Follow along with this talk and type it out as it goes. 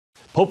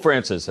Pope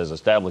Francis has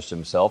established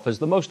himself as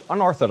the most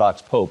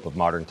unorthodox pope of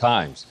modern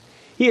times.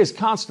 He is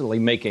constantly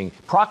making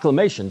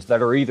proclamations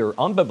that are either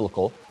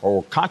unbiblical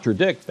or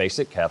contradict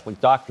basic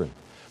Catholic doctrine.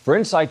 For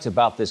insights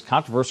about this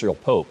controversial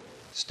pope,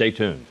 stay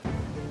tuned.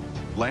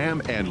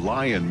 Lamb and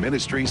Lion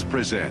Ministries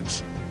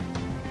presents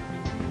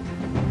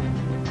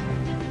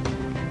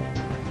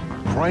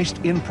Christ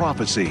in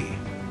Prophecy,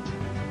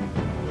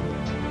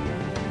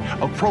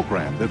 a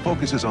program that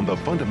focuses on the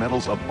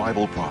fundamentals of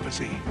Bible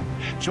prophecy,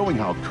 showing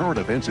how current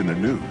events in the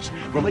news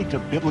relate to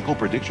biblical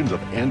predictions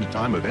of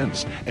end-time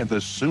events and the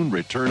soon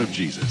return of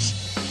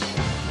Jesus.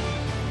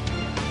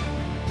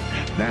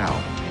 Now,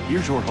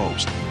 here's your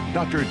host,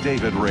 Dr.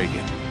 David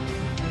Reagan.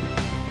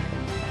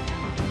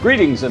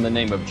 Greetings in the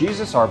name of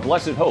Jesus, our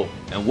blessed hope,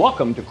 and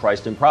welcome to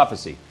Christ in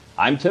Prophecy.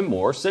 I'm Tim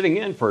Moore, sitting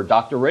in for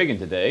Dr. Reagan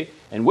today,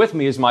 and with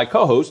me is my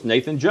co-host,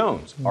 Nathan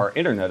Jones, our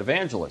Internet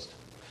evangelist.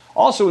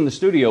 Also in the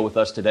studio with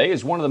us today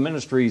is one of the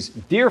ministry's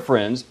dear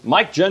friends,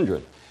 Mike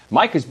Gendron.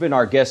 Mike has been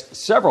our guest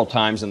several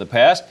times in the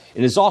past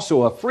and is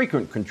also a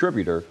frequent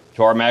contributor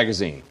to our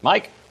magazine.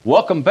 Mike,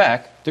 welcome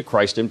back to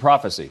Christ in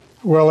Prophecy.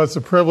 Well, it's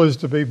a privilege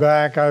to be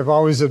back. I've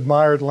always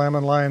admired Lamb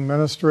and Lion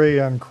Ministry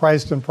and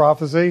Christ in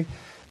Prophecy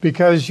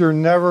because you're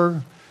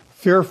never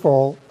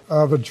fearful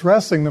of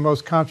addressing the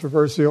most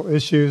controversial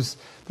issues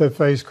that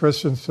face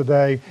Christians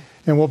today.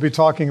 And we'll be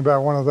talking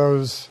about one of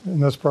those in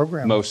this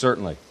program. Most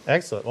certainly.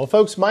 Excellent. Well,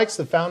 folks, Mike's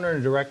the founder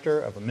and director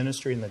of a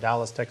ministry in the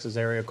Dallas, Texas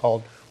area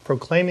called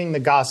Proclaiming the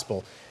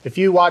Gospel. If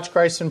you watch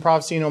Christ in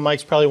Prophecy, you know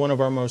Mike's probably one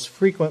of our most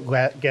frequent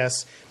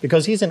guests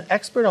because he's an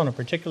expert on a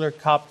particular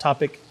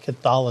topic,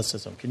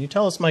 Catholicism. Can you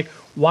tell us, Mike,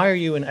 why are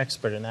you an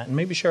expert in that? And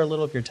maybe share a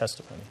little of your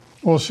testimony.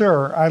 Well,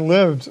 sure. I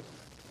lived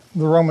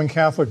the Roman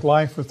Catholic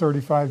life for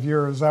 35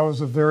 years. I was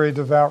a very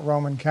devout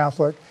Roman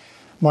Catholic.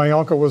 My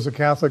uncle was a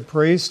Catholic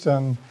priest,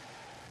 and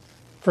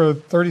for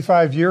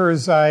 35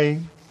 years, I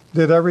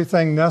did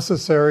everything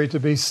necessary to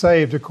be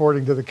saved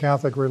according to the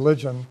Catholic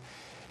religion.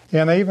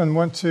 And I even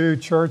went to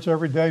church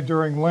every day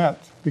during Lent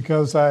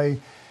because I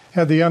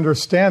had the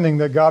understanding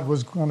that God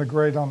was going to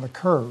grade on the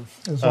curve.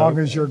 As long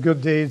as your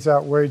good deeds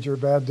outweighed your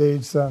bad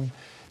deeds, then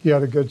you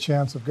had a good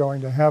chance of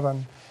going to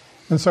heaven.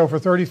 And so for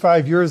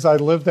 35 years, I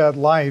lived that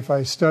life.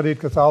 I studied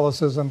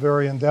Catholicism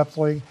very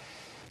in-depthly.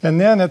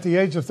 And then at the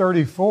age of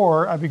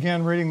 34, I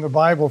began reading the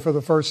Bible for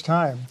the first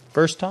time.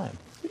 First time?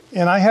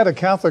 And I had a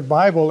Catholic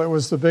Bible. It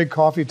was the big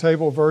coffee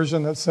table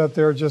version that sat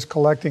there just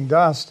collecting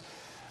dust.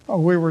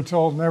 We were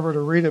told never to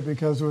read it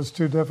because it was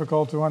too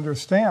difficult to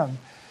understand.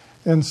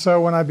 And so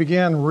when I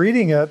began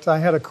reading it, I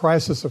had a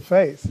crisis of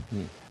faith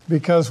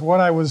because what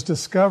I was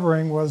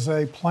discovering was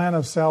a plan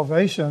of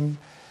salvation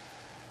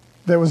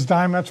that was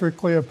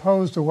diametrically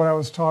opposed to what I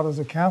was taught as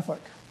a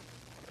Catholic.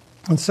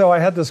 And so I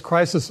had this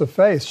crisis of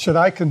faith. Should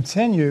I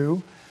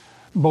continue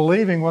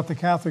believing what the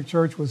Catholic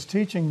Church was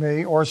teaching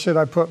me, or should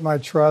I put my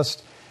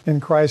trust in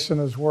Christ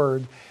and His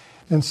Word?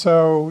 And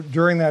so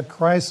during that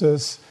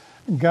crisis,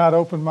 God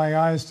opened my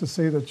eyes to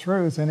see the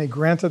truth, and He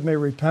granted me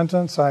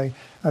repentance. I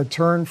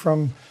turned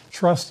from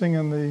trusting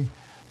in the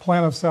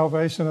plan of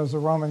salvation as a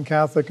Roman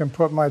Catholic and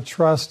put my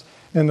trust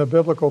in the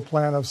biblical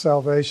plan of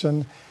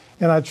salvation,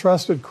 and I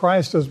trusted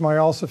Christ as my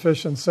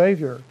all-sufficient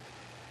Savior.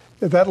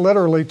 That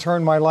literally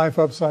turned my life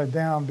upside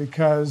down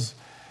because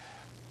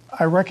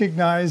I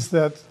recognized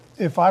that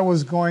if I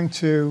was going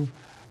to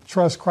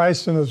trust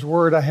Christ and His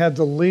Word, I had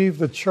to leave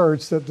the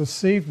church that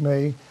deceived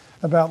me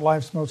about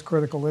life's most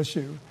critical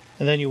issue.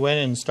 And then you went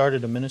and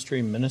started a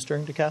ministry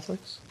ministering to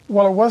Catholics?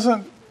 Well, it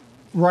wasn't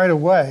right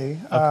away.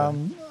 Okay.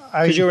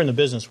 Because you were in the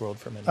business world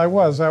for a minute. I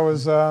was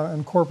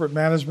in corporate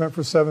management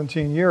for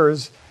 17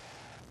 years.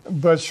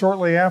 But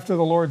shortly after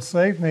the Lord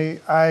saved me,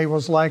 I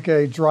was like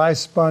a dry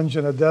sponge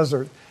in a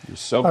desert. You're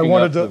soaking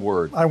up the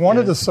Word. I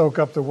wanted to soak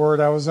up the Word.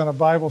 I was in a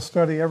Bible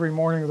study every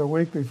morning of the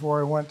week before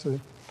I went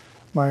to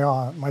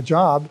my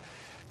job.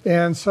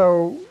 And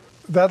so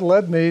that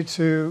led me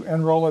to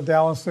enroll at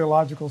Dallas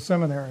Theological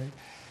Seminary.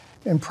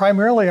 And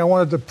primarily I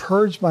wanted to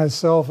purge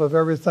myself of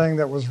everything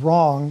that was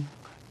wrong,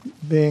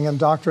 being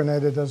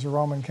indoctrinated as a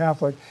Roman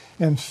Catholic,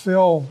 and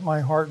fill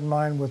my heart and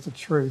mind with the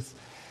truth.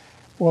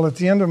 Well, at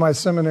the end of my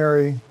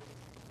seminary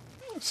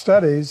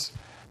studies,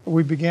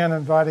 we began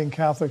inviting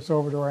Catholics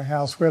over to our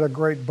house. We had a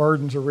great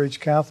burden to reach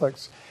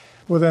Catholics.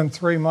 Within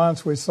 3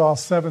 months, we saw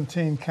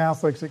 17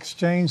 Catholics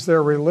exchange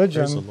their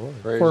religion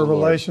for a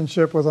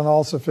relationship with an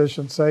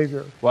all-sufficient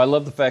Savior. Well, I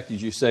love the fact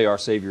that you say our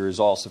Savior is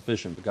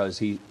all-sufficient because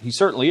He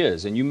certainly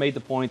is. And you made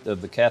the point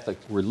of the Catholic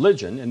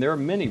religion, and there are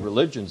many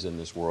religions in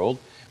this world,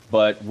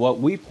 but what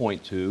we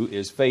point to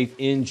is faith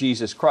in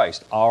Jesus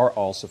Christ, our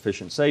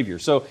all-sufficient Savior.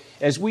 So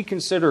as we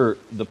consider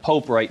the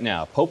Pope right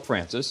now, Pope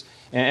Francis,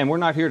 and we're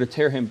not here to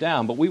tear him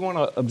down, but we want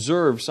to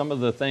observe some of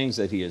the things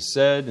that he has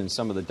said and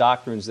some of the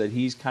doctrines that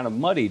he's kind of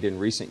muddied in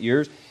recent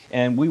years.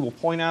 And we will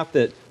point out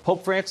that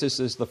Pope Francis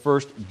is the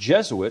first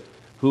Jesuit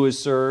who has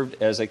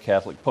served as a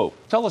Catholic Pope.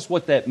 Tell us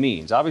what that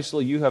means.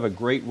 Obviously, you have a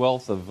great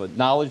wealth of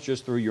knowledge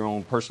just through your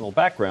own personal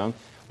background.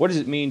 What does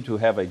it mean to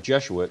have a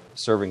Jesuit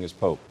serving as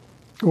Pope?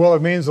 Well,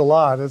 it means a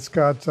lot. It's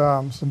got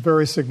some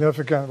very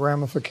significant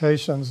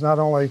ramifications, not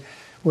only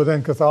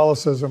within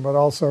Catholicism, but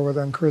also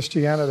within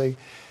Christianity.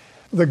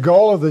 The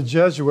goal of the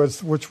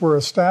Jesuits, which were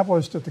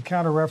established at the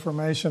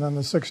Counter-Reformation in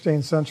the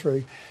 16th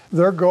century,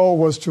 their goal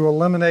was to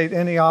eliminate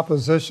any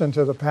opposition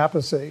to the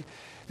papacy,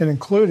 and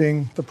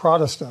including the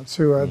Protestants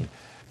who had,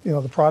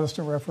 the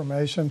Protestant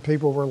Reformation.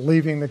 People were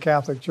leaving the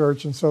Catholic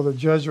Church, and so the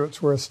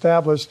Jesuits were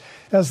established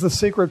as the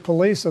secret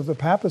police of the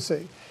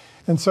papacy.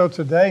 And so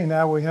today,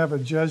 now we have a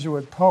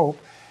Jesuit Pope,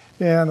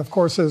 and of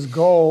course his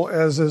goal,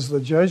 as is the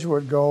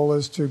Jesuit goal,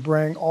 is to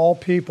bring all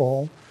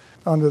people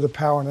under the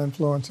power and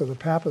influence of the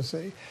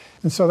papacy.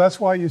 And so that's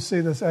why you see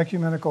this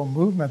ecumenical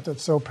movement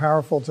that's so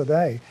powerful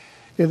today.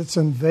 It's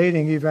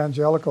invading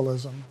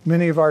evangelicalism.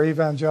 Many of our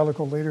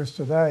evangelical leaders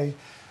today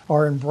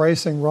are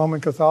embracing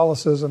Roman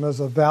Catholicism as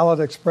a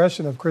valid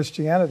expression of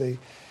Christianity.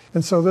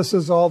 And so this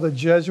is all the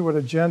Jesuit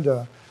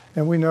agenda.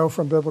 And we know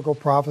from biblical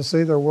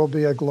prophecy there will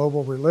be a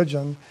global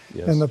religion.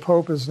 Yes. And the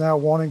Pope is now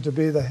wanting to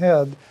be the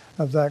head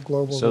of that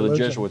global religion. So the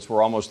Jesuits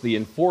were almost the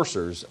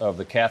enforcers of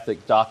the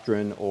Catholic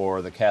doctrine,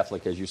 or the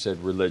Catholic, as you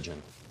said,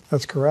 religion.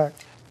 That's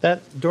correct.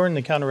 That during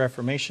the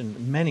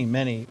Counter-Reformation,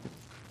 many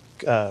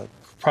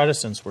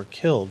Protestants were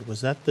killed.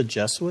 Was that the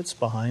Jesuits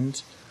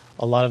behind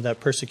a lot of that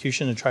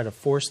persecution to try to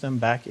force them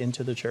back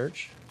into the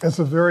church? It's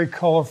a very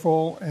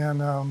colorful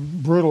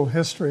and brutal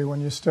history when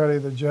you study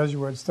the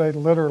Jesuits. They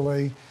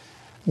literally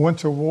went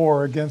to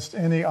war against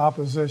any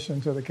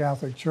opposition to the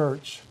Catholic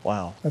Church.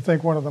 Wow. I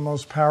think one of the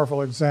most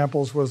powerful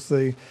examples was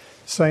the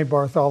St.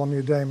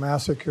 Bartholomew Day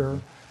massacre,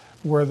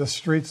 where the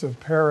streets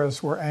of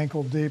Paris were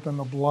ankle deep in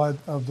the blood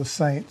of the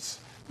saints.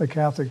 The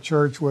Catholic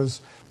Church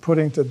was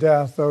putting to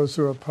death those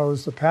who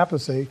opposed the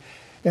papacy,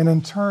 and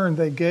in turn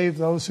they gave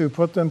those who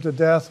put them to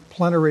death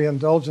plenary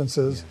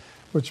indulgences,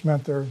 which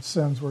meant their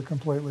sins were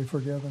completely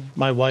forgiven.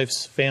 My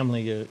wife's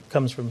family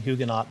comes from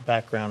Huguenot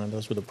background, and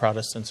those were the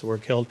Protestants who were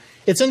killed.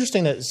 It's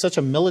interesting that it's such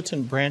a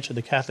militant branch of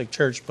the Catholic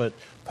Church, but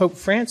Pope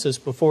Francis,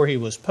 before he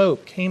was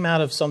Pope, came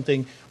out of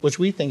something which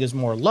we think is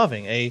more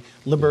loving, a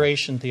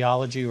liberation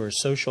theology or a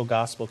social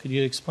gospel. Could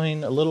you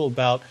explain a little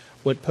about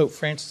what Pope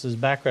Francis's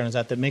background is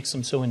that makes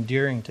him so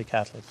endearing to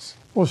Catholics?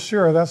 Well,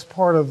 sure. That's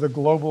part of the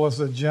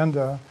globalist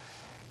agenda,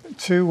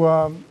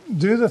 to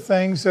do the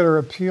things that are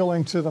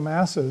appealing to the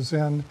masses.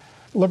 And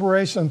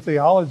liberation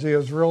theology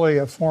is really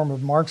a form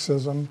of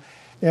Marxism,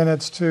 and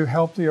it's to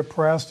help the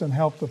oppressed and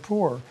help the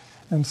poor.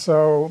 And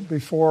so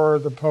before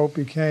the Pope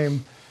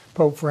became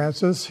Pope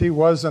Francis, he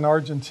was in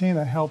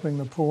Argentina helping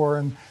the poor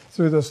and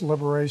through this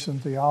liberation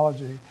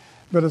theology.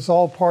 But it's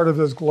all part of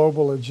his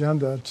global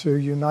agenda to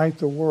unite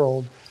the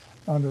world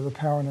under the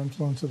power and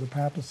influence of the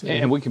papacy.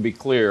 And we can be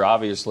clear,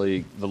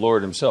 obviously, the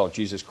Lord himself,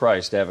 Jesus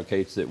Christ,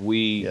 advocates that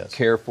we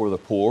care for the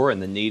poor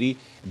and the needy,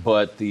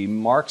 but the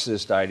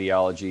Marxist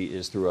ideology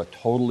is through a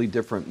totally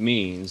different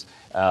means,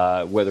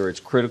 whether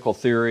it's critical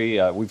theory.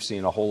 We've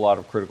seen a whole lot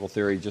of critical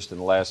theory just in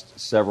the last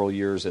several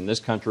years in this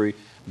country,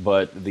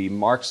 but the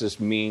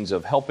Marxist means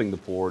of helping the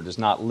poor does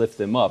not lift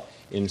them up.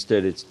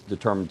 Instead, it's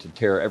determined to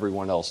tear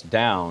everyone else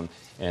down.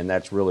 And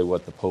that's really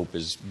what the Pope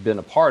has been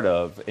a part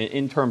of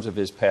in terms of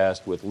his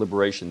past with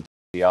liberation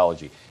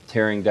theology,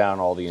 tearing down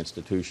all the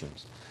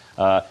institutions.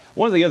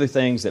 One of the other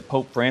things that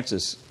Pope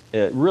Francis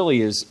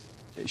really is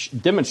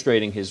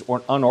demonstrating his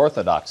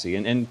unorthodoxy.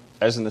 And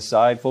as an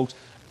aside, folks,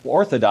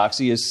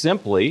 orthodoxy is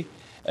simply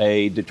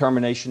a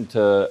determination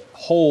to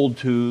hold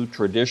to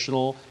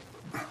traditional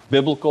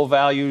biblical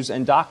values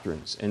and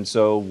doctrines. And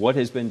so what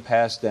has been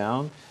passed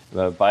down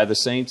by the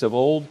saints of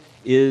old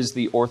is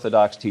the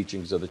orthodox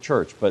teachings of the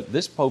church. But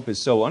this Pope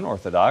is so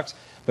unorthodox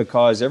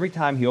because every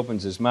time he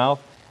opens his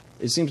mouth,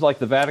 it seems like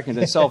the Vatican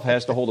itself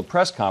has to hold a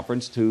press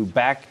conference to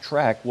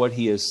backtrack what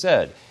he has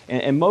said.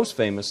 And most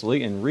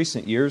famously, in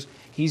recent years,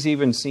 he's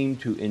even seemed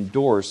to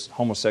endorse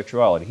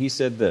homosexuality. He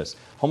said this: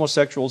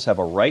 homosexuals have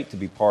a right to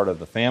be part of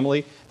the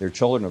family. They're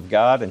children of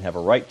God and have a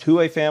right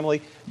to a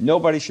family.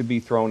 Nobody should be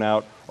thrown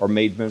out or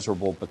made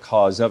miserable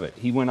because of it.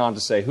 He went on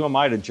to say, who am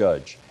I to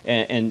judge?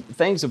 And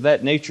things of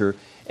that nature.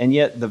 And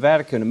yet the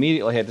Vatican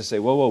immediately had to say,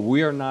 whoa,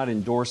 we are not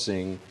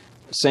endorsing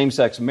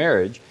same-sex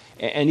marriage.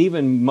 And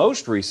even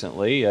most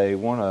recently,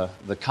 one of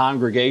the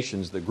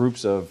congregations, the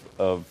groups of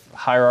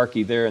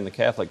hierarchy there in the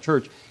Catholic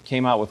Church,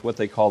 came out with what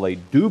they call a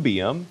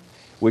dubium,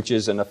 which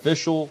is an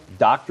official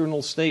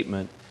doctrinal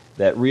statement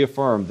that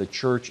reaffirmed the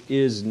Catholic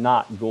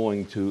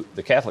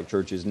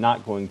Church is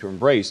not going to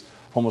embrace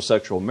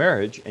homosexual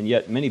marriage. And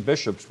yet many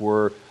bishops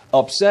were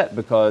upset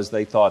because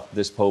they thought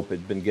this Pope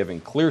had been giving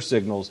clear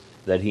signals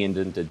that he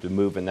intended to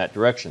move in that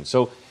direction.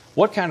 So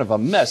what kind of a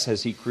mess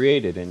has he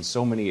created in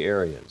so many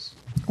areas?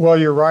 Well,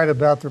 you're right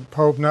about the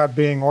Pope not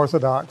being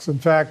orthodox. In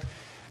fact,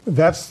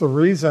 that's the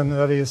reason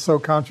that he is so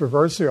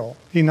controversial.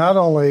 He not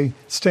only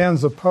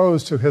stands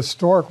opposed to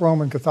historic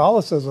Roman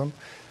Catholicism,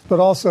 but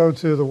also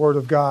to the Word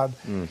of God.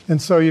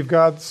 And so you've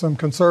got some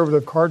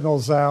conservative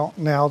cardinals out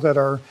now that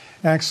are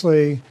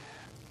actually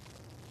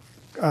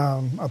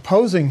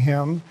opposing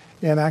him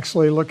and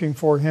actually looking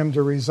for him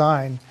to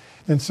resign.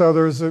 And so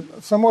there's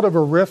somewhat of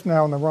a rift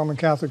now in the Roman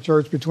Catholic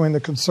Church between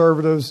the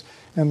conservatives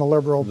and the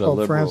liberal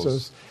Pope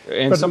Francis.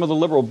 And some of the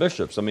liberal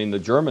bishops. I mean, the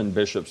German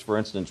bishops, for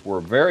instance,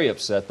 were very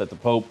upset that the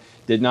Pope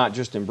did not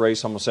just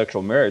embrace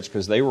homosexual marriage,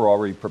 because they were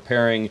already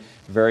preparing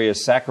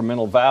various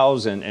sacramental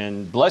vows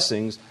and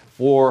blessings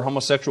for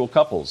homosexual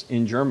couples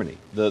in Germany,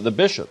 the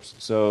bishops.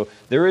 So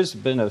there has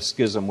been a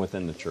schism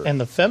within the church.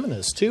 And the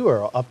feminists, too,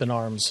 are up in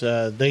arms.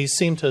 They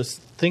seem to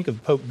think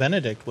of Pope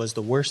Benedict was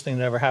the worst thing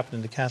that ever happened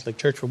in the Catholic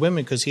Church for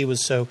women, because he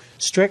was so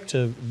strict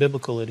to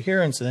biblical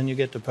adherence. And then you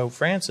get to Pope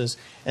Francis,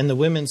 and the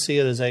women see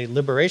it as a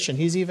liberation.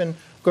 He's even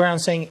go around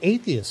saying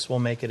atheists will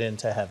make it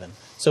into heaven.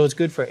 So it's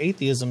good for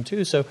atheism,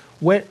 too. So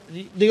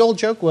the old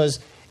joke was,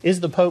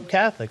 is the Pope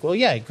Catholic? Well,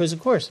 yeah, because of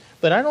course.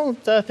 But I don't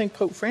think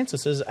Pope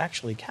Francis is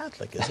actually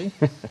Catholic, is he?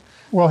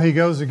 Well, he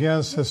goes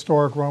against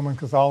historic Roman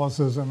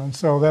Catholicism, and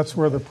so that's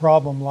where the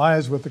problem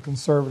lies with the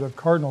conservative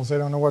cardinals. They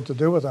don't know what to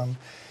do with him.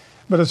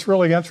 But it's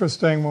really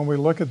interesting when we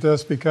look at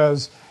this,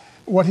 because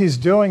what he's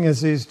doing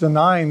is he's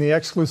denying the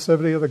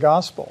exclusivity of the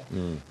gospel.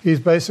 He's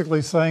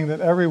basically saying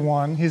that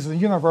everyone, he's a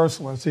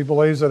universalist. He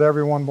believes that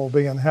everyone will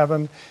be in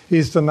heaven.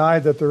 He's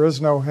denied that there is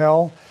no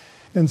hell.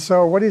 And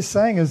so what he's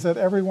saying is that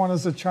everyone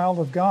is a child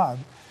of God.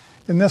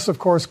 And this, of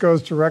course,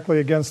 goes directly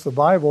against the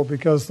Bible,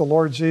 because the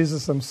Lord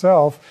Jesus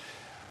himself,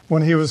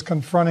 when he was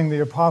confronting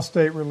the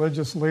apostate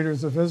religious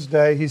leaders of his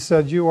day, he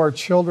said, "You are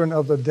children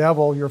of the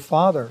devil, your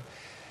father."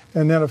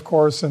 And then, of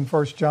course, in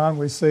 1 John,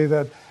 we see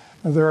that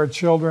there are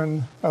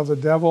children of the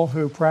devil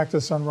who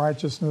practice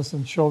unrighteousness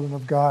and children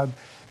of God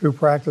who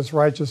practice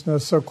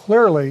righteousness. So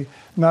clearly,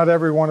 not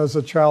everyone is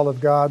a child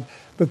of God.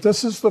 But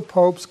this is the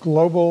Pope's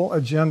global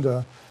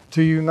agenda,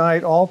 to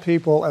unite all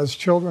people as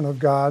children of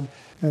God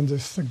and to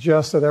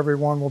suggest that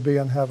everyone will be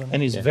in heaven.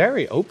 And he's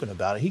very open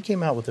about it. He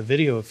came out with a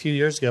video a few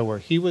years ago where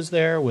he was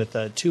there with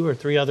 2 or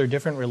 3 other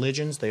different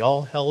religions. They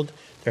all held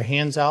their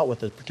hands out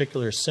with a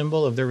particular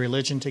symbol of their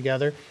religion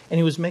together. And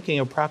he was making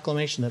a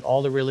proclamation that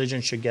all the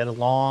religions should get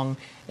along,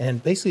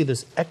 and basically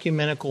this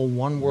ecumenical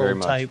one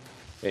world type.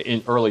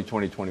 In early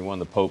 2021,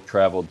 the Pope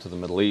traveled to the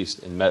Middle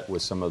East and met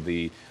with some of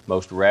the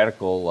most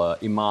radical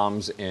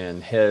imams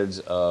and heads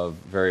of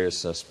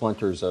various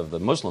splinters of the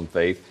Muslim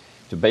faith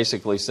to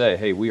basically say,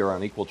 hey, we are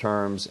on equal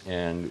terms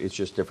and it's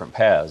just different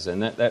paths.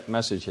 And that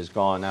message has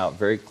gone out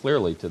very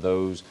clearly to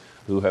those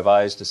who have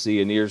eyes to see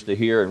and ears to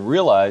hear, and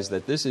realize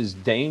that this is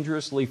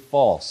dangerously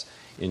false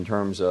in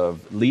terms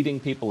of leading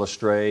people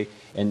astray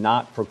and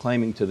not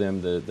proclaiming to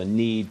them the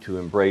need to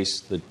embrace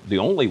the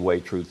only way,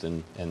 truth,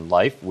 and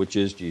life, which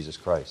is Jesus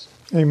Christ.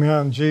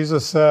 Amen.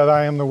 Jesus said,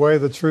 "I am the way,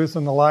 the truth,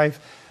 and the life.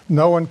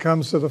 No one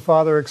comes to the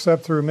Father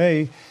except through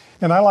me."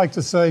 And I like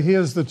to say he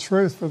is the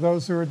truth for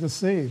those who are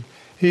deceived.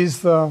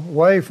 He's the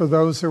way for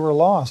those who are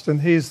lost,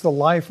 and he's the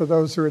life for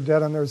those who are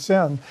dead in their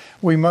sin.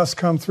 We must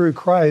come through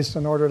Christ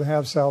in order to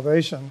have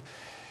salvation.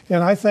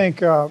 And I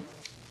think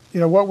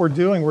what we're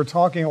doing, we're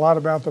talking a lot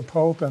about the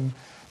Pope and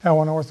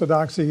how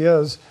unorthodox he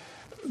is.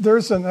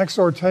 There's an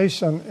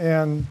exhortation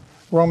in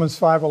Romans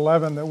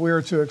 5:11 that we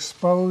are to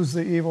expose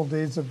the evil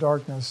deeds of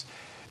darkness.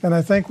 And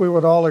I think we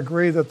would all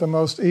agree that the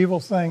most evil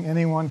thing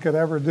anyone could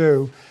ever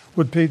do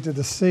would be to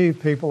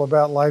deceive people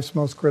about life's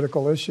most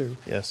critical issue.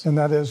 Yes. And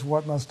that is,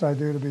 what must I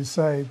do to be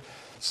saved?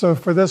 So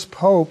for this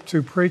Pope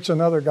to preach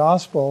another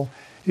gospel,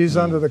 he's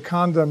under the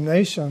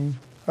condemnation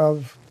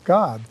of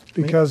God.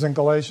 Because in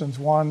Galatians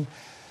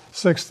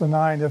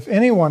 1:6-9, if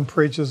anyone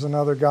preaches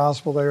another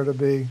gospel, they are to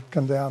be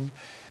condemned.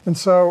 And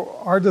so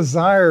our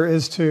desire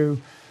is to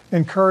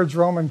encourage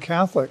Roman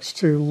Catholics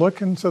to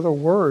look into the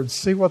Word,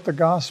 see what the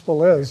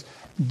gospel is.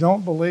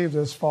 Don't believe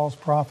this false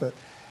prophet.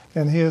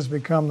 And he has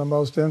become the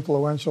most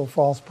influential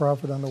false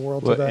prophet in the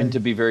world today. And to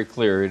be very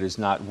clear, it is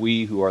not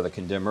we who are the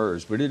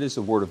condemners, but it is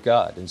the Word of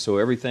God. And so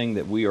everything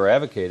that we are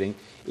advocating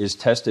is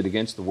tested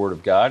against the Word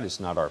of God.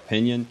 It's not our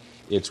opinion.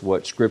 It's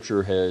what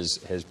Scripture has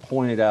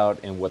pointed out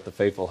and what the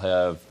faithful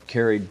have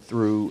carried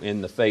through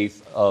in the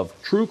faith of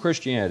true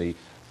Christianity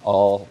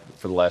all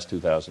for the last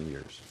 2,000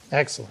 years.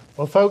 Excellent.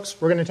 Well, folks,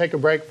 we're going to take a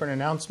break for an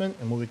announcement,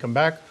 and when we come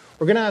back,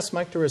 we're going to ask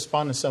Mike to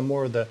respond to some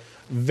more of the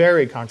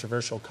very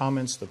controversial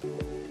comments.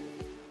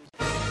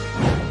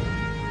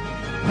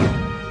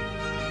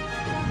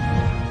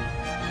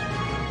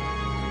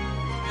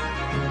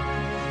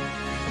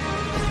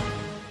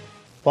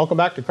 Welcome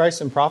back to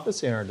Christ and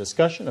Prophecy and our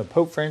discussion of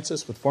Pope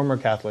Francis with former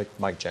Catholic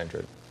Mike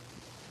Gendron.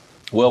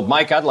 Well,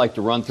 Mike, I'd like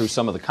to run through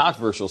some of the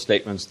controversial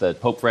statements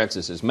that Pope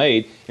Francis has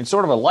made in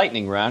sort of a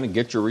lightning round and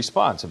get your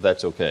response, if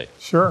that's okay.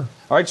 Sure.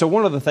 All right, so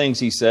one of the things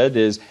he said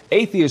is,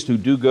 atheists who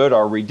do good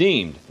are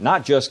redeemed,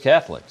 not just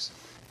Catholics.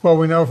 Well,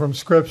 we know from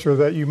Scripture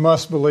that you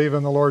must believe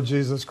in the Lord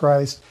Jesus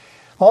Christ.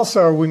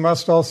 Also, we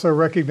must also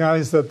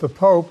recognize that the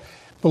Pope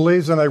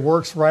believes in a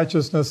works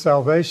righteousness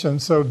salvation,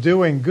 so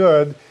doing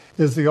good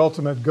is the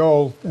ultimate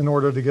goal in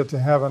order to get to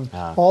heaven.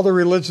 All the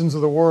religions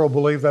of the world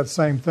believe that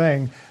same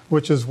thing,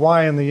 which is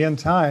why in the end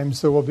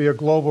times there will be a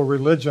global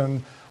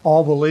religion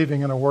all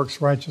believing in a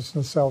works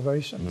righteousness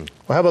salvation.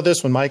 Well, how about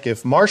this one, Mike?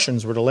 If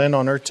Martians were to land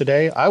on Earth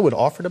today, I would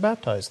offer to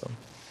baptize them.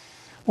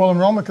 Well, in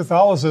Roman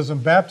Catholicism,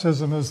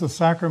 baptism is the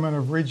sacrament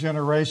of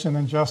regeneration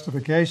and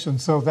justification.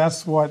 So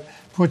that's what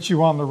puts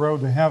you on the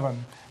road to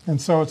heaven. And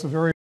so it's a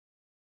very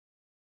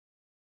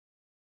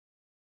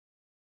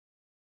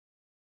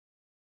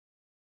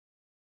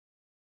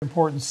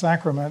important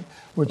sacrament,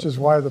 which is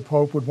why the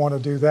Pope would want to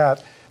do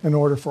that in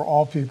order for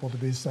all people to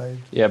be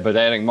saved. Yeah, but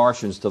adding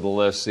Martians to the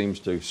list seems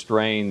to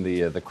strain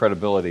the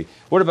credibility.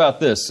 What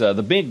about this? The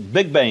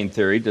Big Bang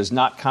Theory does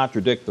not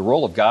contradict the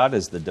role of God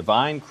as the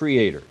divine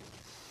creator.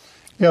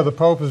 Yeah, the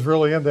Pope is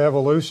really into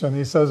evolution.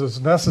 He says it's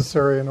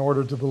necessary in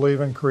order to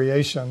believe in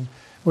creation,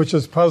 which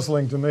is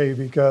puzzling to me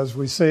because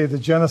we see the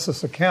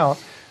Genesis account,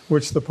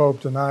 which the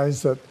Pope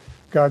denies that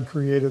God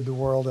created the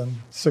world in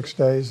 6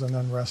 days and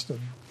then rested.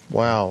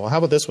 Wow. Well, how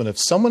about this one? If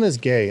someone is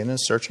gay and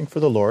is searching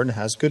for the Lord and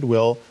has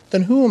goodwill,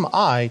 then who am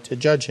I to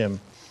judge him?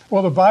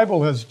 Well, the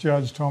Bible has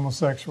judged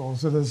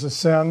homosexuals. It is a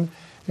sin,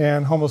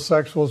 and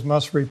homosexuals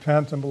must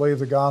repent and believe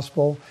the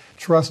gospel,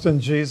 trust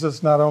in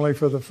Jesus not only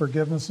for the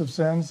forgiveness of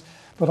sins,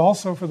 but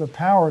also for the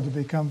power to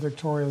become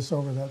victorious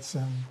over that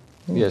sin.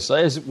 Yes,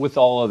 as with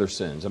all other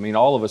sins. I mean,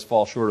 all of us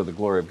fall short of the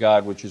glory of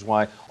God, which is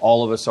why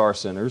all of us are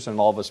sinners, and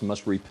all of us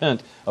must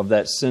repent of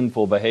that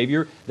sinful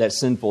behavior, that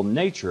sinful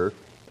nature,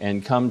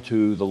 and come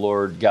to the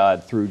Lord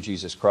God through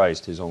Jesus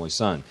Christ, His only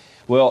Son.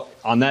 Well,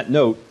 on that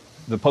note,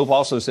 the Pope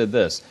also said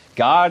this: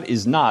 God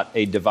is not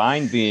a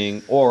divine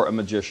being or a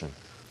magician.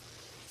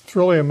 It's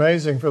really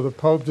amazing for the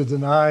Pope to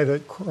deny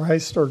that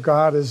Christ or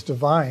God is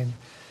divine.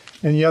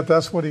 And yet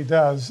that's what he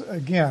does,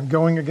 again,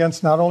 going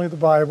against not only the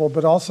Bible,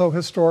 but also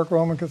historic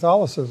Roman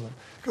Catholicism.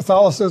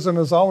 Catholicism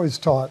has always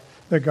taught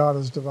that God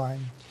is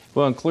divine.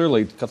 Well, and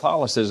clearly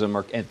Catholicism,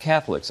 and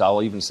Catholics,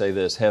 I'll even say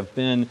this, have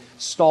been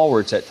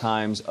stalwarts at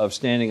times of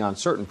standing on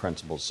certain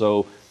principles.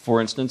 So, for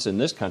instance, in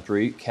this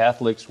country,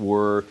 Catholics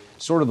were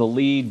sort of the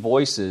lead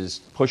voices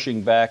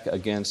pushing back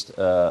against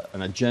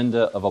an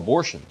agenda of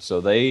abortion.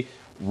 So they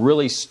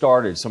really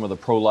started some of the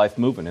pro-life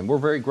movement, and we're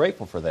very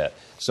grateful for that.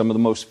 Some of the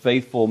most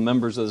faithful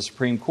members of the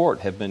Supreme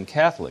Court have been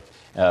Catholic,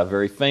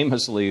 very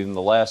famously in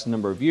the last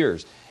number of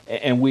years,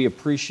 and we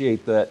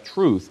appreciate that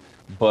truth.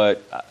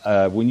 But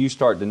when you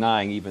start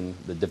denying even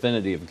the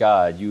divinity of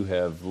God, you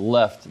have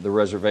left the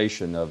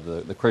reservation of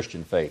the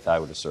Christian faith, I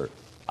would assert,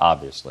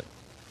 obviously.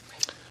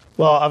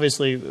 Well,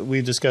 obviously,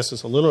 we discussed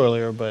this a little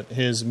earlier, but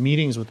his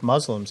meetings with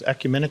Muslims,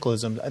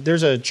 ecumenicalism,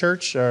 there's a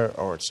church,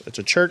 it's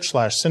a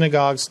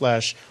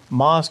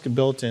church/synagogue/mosque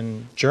built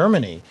in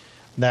Germany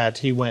that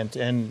he went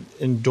and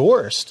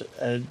endorsed.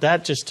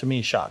 That just, to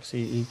me, shocks.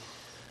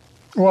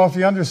 Well, if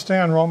you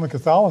understand Roman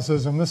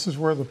Catholicism, this is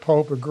where the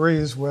Pope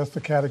agrees with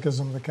the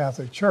Catechism of the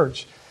Catholic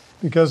Church,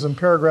 because in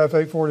paragraph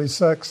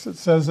 846, it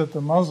says that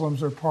the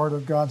Muslims are part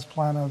of God's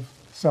plan of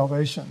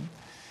salvation.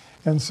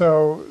 And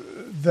so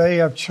they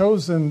have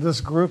chosen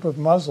this group of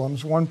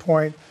Muslims,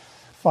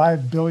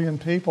 1.5 billion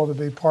people, to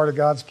be part of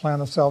God's plan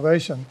of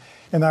salvation.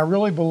 And I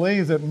really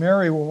believe that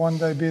Mary will one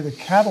day be the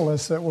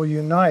catalyst that will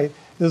unite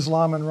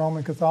Islam and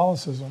Roman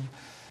Catholicism,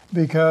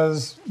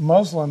 because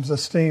Muslims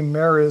esteem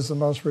Mary as the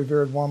most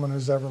revered woman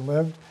who's ever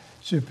lived.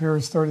 She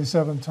appears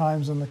 37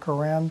 times in the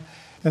Quran.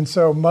 And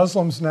so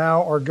Muslims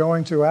now are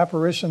going to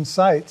apparition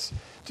sites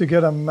to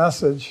get a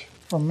message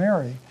from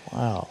Mary.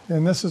 Wow.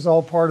 And this is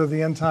all part of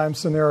the end time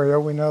scenario.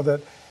 We know that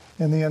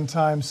in the end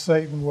times,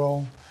 Satan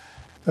will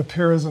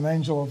appear as an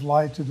angel of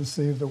light to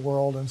deceive the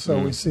world. And so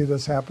we see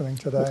this happening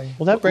today.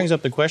 Well, that brings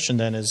up the question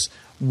then is,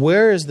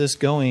 where is this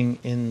going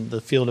in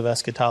the field of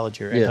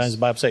eschatology or end times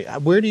Bible say?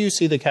 Where do you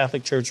see the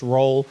Catholic Church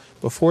role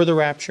before the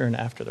rapture and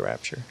after the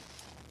rapture?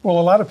 Well,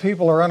 a lot of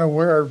people are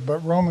unaware,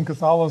 but Roman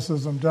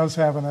Catholicism does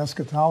have an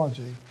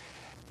eschatology.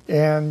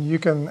 And you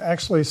can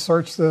actually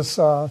search this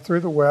through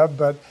the web,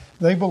 but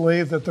they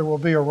believe that there will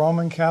be a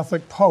Roman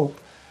Catholic Pope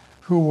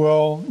who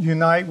will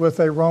unite with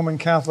a Roman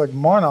Catholic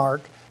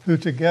monarch who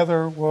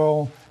together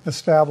will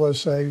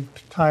establish a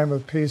time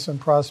of peace and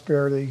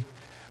prosperity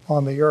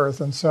on the earth.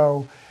 And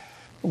so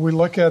we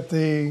look at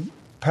the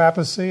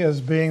papacy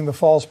as being the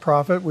false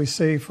prophet. We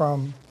see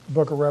from the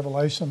book of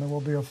Revelation there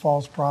will be a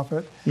false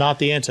prophet. Not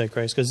the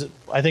Antichrist, because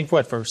I think,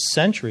 for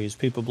centuries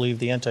people believed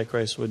the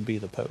Antichrist would be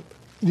the Pope.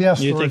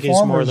 Yes, you think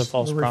he's more the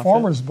false prophet?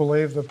 Reformers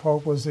believe the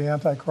Pope was the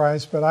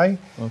Antichrist, but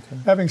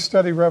having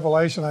studied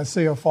Revelation, I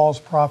see a false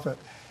prophet.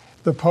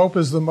 The Pope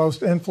is the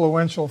most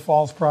influential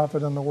false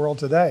prophet in the world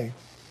today.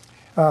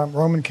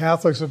 Roman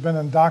Catholics have been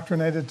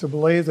indoctrinated to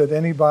believe that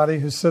anybody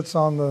who sits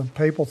on the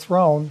papal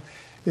throne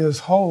is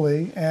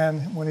holy,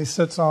 and when he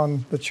sits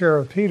on the chair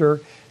of Peter,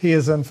 he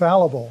is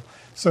infallible.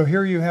 So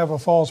here you have a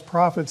false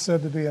prophet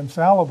said to be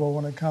infallible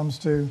when it comes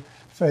to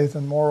faith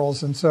and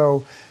morals, and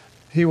so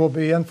he will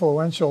be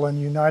influential in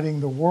uniting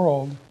the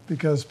world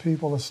because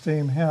people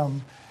esteem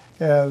him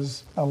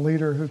as a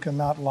leader who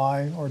cannot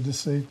lie or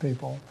deceive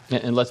people.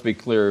 And let's be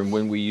clear,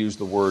 when we use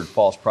the word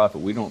false prophet,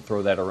 we don't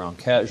throw that around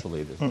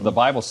casually. The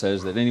Bible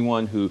says that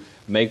anyone who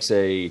makes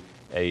a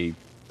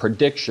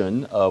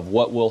prediction of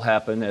what will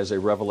happen as a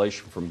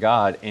revelation from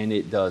God and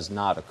it does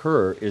not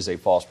occur is a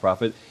false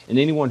prophet. And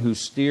anyone who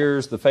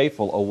steers the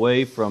faithful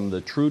away from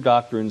the true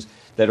doctrines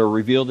that are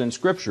revealed in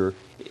Scripture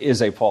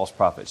is a false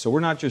prophet. So we're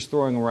not just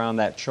throwing around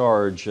that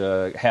charge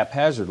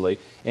haphazardly,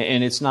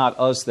 and it's not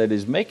us that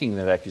is making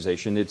that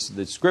accusation. It's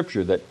the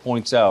Scripture that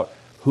points out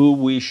who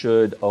we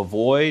should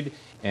avoid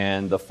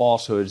and the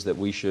falsehoods that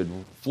we should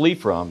flee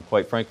from,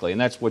 quite frankly. And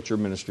that's what your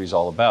ministry is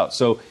all about.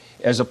 So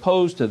as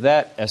opposed to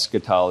that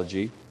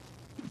eschatology,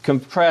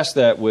 contrast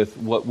that with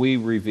what we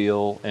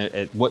reveal,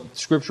 what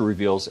Scripture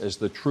reveals as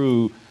the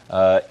true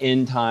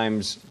end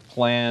times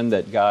plan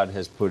that God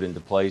has put into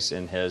place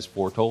and has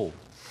foretold.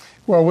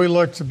 Well, we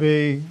look to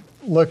be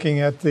looking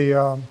at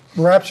the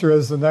rapture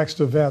as the next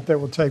event that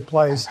will take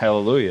place.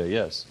 Hallelujah,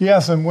 yes.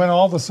 Yes, and when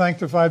all the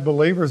sanctified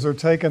believers are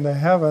taken to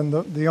heaven,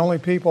 the only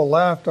people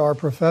left are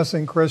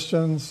professing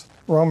Christians,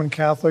 Roman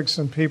Catholics,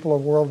 and people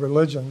of world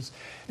religions.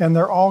 And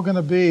they're all going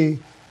to be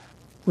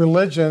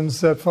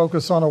religions that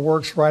focus on a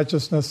works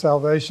righteousness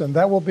salvation.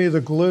 That will be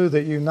the glue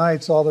that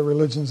unites all the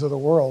religions of the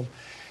world.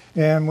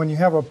 And when you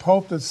have a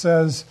pope that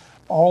says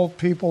all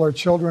people are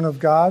children of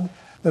God,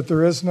 that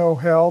there is no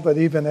hell, that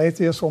even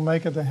atheists will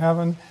make it to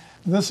heaven,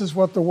 this is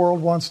what the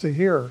world wants to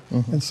hear.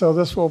 Mm-hmm. And so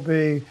this will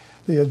be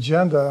the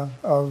agenda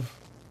of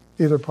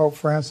either Pope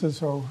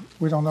Francis, or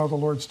we don't know the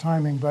Lord's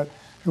timing, but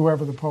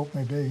whoever the Pope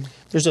may be.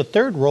 There's a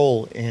third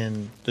role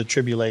in the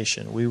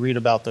tribulation. We read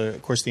about,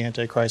 of course, the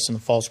Antichrist and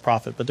the false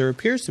prophet, but there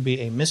appears to be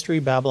a mystery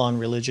Babylon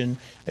religion,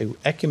 an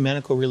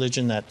ecumenical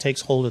religion that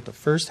takes hold at the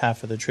first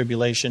half of the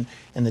tribulation,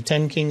 and the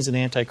 10 kings and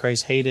the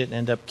Antichrist hate it and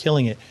end up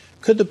killing it.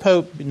 Could the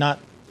Pope not,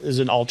 as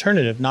an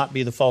alternative, not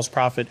be the false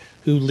prophet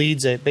who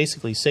leads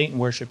basically Satan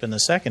worship in the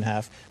second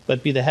half,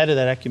 but be the head of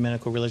that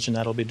ecumenical religion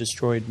that will be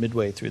destroyed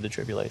midway through the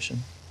tribulation?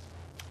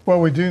 Well,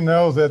 we do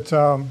know that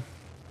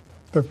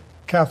the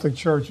Catholic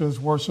Church is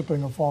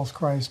worshiping a false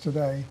Christ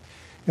today.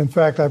 In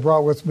fact, I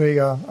brought with me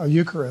a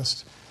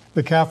Eucharist.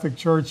 The Catholic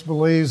Church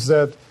believes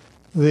that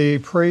the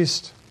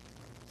priest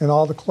and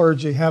all the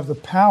clergy have the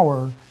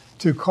power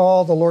to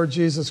call the Lord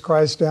Jesus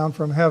Christ down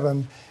from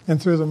heaven, and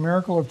through the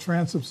miracle of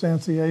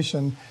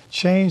transubstantiation,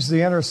 change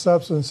the inner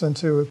substance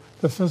into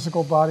the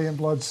physical body and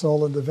blood,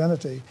 soul, and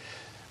divinity.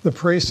 The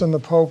priest and the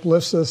Pope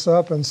lifts this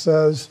up and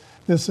says,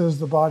 this is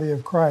the body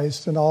of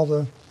Christ, and all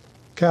the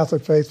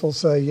Catholic faithful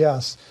say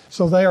yes.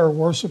 So they are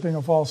worshiping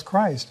a false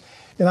Christ.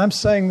 And I'm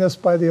saying this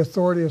by the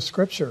authority of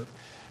Scripture,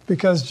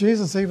 because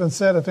Jesus even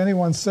said, if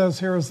anyone says,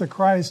 here is the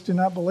Christ, do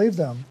not believe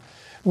them.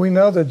 We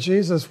know that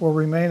Jesus will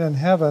remain in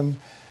heaven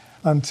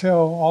until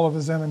all of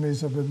his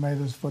enemies have been made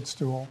his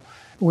footstool.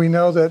 We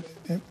know that,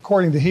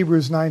 according to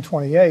Hebrews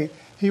 9:28,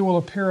 he will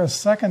appear a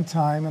second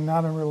time and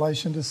not in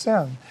relation to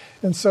sin.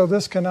 And so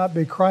this cannot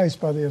be Christ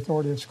by the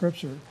authority of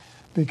Scripture,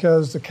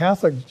 because the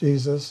Catholic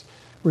Jesus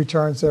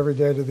returns every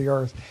day to the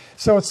earth.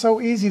 So it's so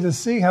easy to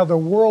see how the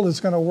world is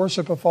going to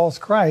worship a false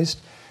Christ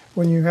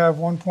when you have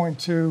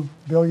 1.2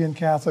 billion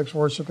Catholics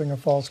worshiping a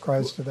false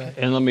Christ today.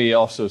 And let me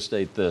also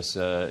state this.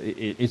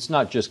 It's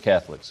not just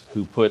Catholics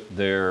who put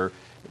their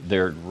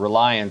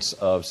reliance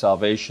of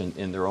salvation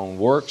in their own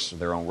works,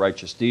 their own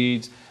righteous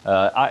deeds.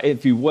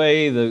 If you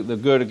weigh the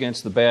good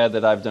against the bad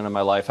that I've done in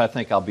my life, I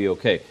think I'll be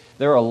okay.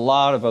 There are a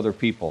lot of other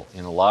people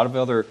in a lot of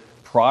other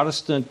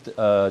Protestant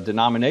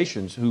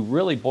denominations who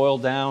really boil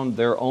down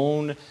their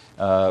own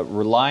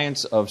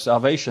reliance of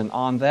salvation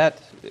on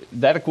that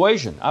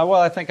equation.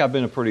 I think I've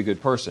been a pretty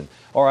good person,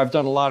 or I've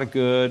done a lot of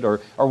good, or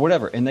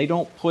whatever, and they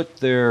don't put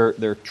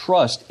their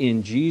trust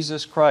in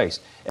Jesus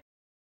Christ.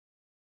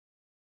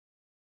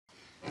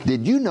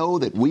 Did you know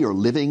that we are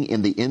living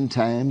in the end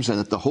times and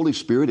that the Holy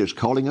Spirit is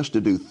calling us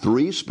to do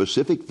 3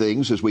 specific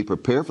things as we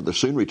prepare for the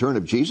soon return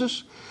of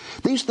Jesus?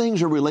 These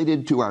things are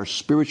related to our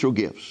spiritual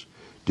gifts.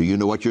 Do you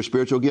know what your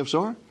spiritual gifts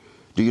are?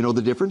 Do you know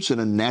the difference in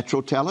a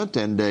natural talent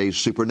and a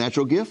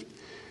supernatural gift?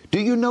 Do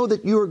you know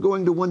that you are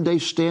going to one day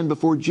stand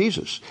before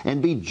Jesus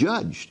and be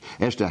judged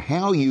as to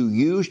how you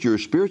used your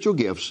spiritual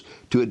gifts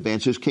to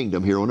advance His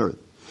kingdom here on earth?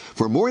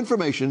 For more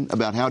information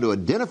about how to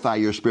identify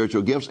your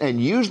spiritual gifts and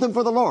use them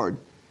for the Lord,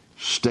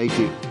 stay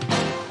tuned.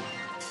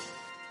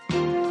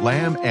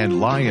 Lamb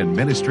and Lion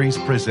Ministries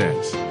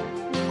presents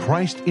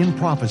Christ in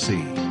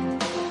Prophecy,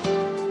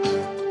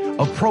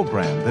 a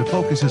program that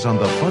focuses on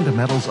the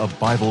fundamentals of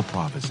Bible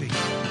prophecy,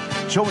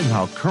 showing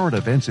how current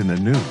events in the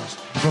news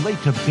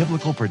relate to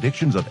biblical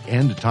predictions of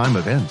end-time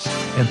events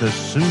and the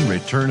soon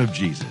return of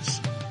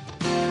Jesus.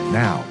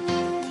 Now,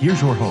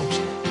 here's your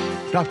host,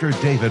 Dr.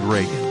 David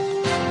Reagan.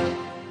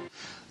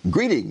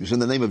 Greetings in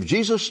the name of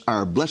Jesus,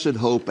 our blessed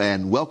hope,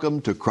 and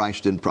welcome to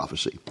Christ in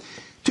Prophecy.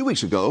 2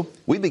 weeks ago,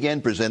 we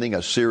began presenting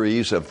a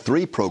series of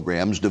 3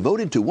 programs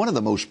devoted to one of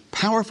the most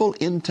powerful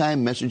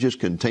end-time messages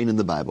contained in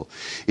the Bible.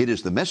 It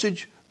is the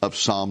message of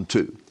Psalm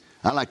 2.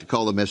 I like to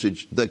call the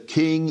message, The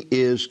King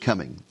is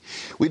Coming.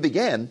 We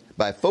began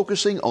by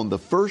focusing on the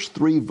first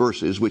 3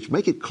 verses, which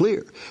make it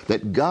clear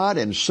that God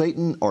and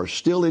Satan are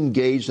still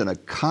engaged in a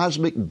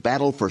cosmic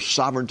battle for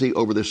sovereignty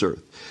over this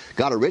earth.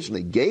 God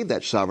originally gave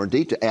that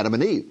sovereignty to Adam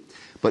and Eve,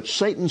 but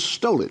Satan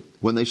stole it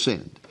when they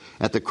sinned.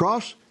 At the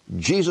cross,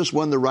 Jesus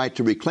won the right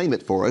to reclaim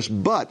it for us,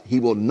 but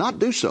He will not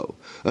do so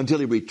until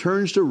He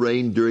returns to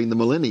reign during the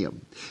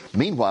millennium.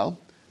 Meanwhile,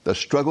 the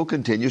struggle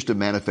continues to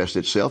manifest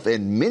itself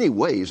in many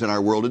ways in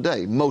our world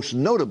today, most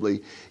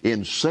notably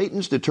in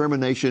Satan's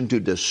determination to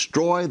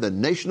destroy the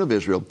nation of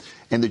Israel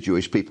and the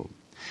Jewish people.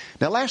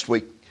 Now, last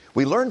week,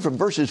 we learned from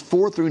verses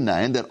 4 through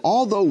 9 that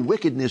although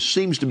wickedness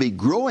seems to be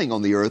growing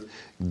on the earth,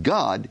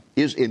 God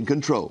is in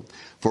control.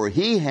 For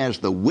He has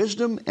the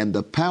wisdom and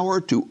the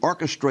power to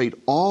orchestrate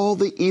all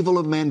the evil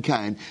of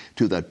mankind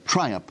to the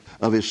triumph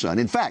of His Son.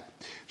 In fact,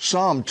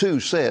 Psalm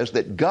 2 says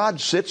that God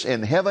sits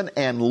in heaven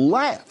and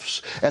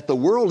laughs at the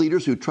world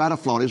leaders who try to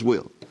flaunt His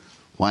will.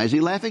 Why is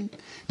He laughing?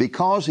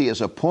 Because He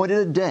has appointed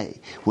a day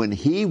when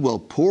He will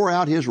pour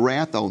out His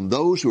wrath on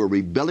those who are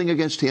rebelling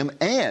against Him,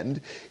 and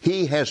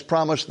He has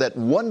promised that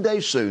one day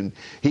soon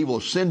He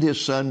will send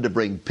His Son to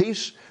bring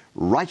peace,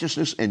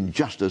 righteousness, and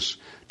justice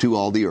to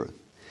all the earth.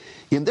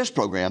 In this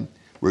program,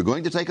 we're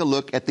going to take a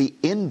look at the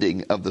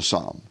ending of the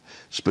psalm,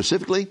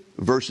 specifically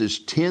verses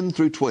 10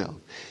 through 12.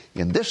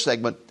 In this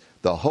segment,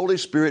 the Holy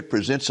Spirit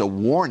presents a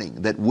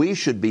warning that we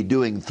should be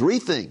doing three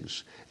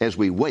things as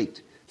we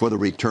wait for the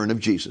return of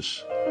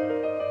Jesus.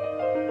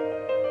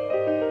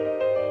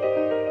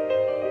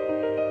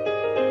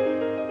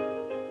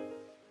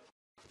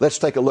 Let's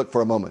take a look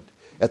for a moment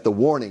at the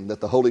warning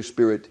that the Holy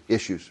Spirit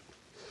issues.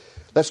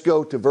 Let's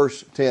go to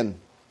verse 10.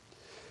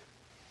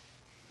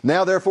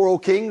 Now therefore, O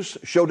kings,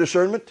 show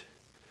discernment.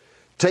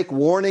 Take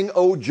warning,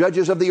 O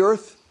judges of the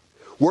earth.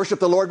 Worship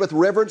the Lord with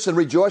reverence and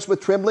rejoice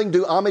with trembling.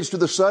 Do homage to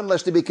the Son,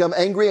 lest He become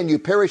angry and you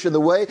perish in the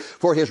way,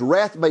 for His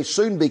wrath may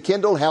soon be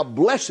kindled. How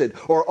blessed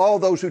are all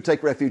those who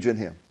take refuge in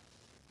Him.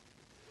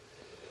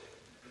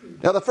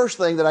 Now, the first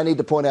thing that I need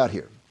to point out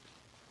here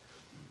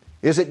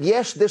is that,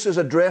 yes, this is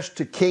addressed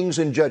to kings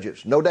and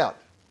judges, no doubt,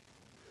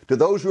 to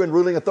those who are in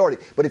ruling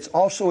authority, but it's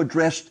also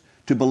addressed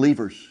to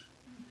believers.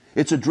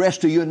 It's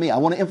addressed to you and me. I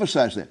want to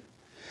emphasize that.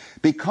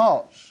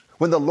 Because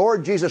when the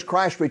Lord Jesus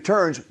Christ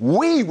returns,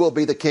 we will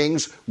be the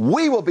kings,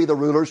 we will be the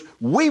rulers,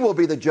 we will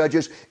be the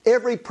judges.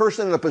 Every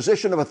person in a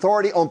position of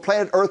authority on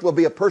planet Earth will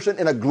be a person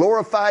in a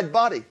glorified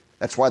body.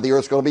 That's why the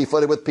earth's going to be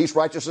flooded with peace,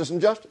 righteousness, and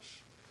justice.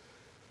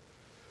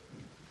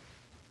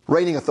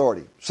 Reigning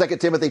authority. 2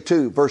 Timothy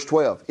 2, verse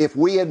 12. If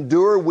we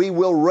endure, we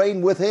will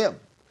reign with Him.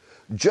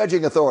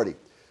 Judging authority.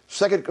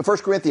 1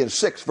 Corinthians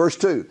 6, verse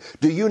 2.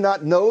 Do you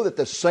not know that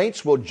the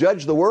saints will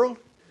judge the world?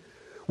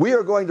 We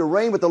are going to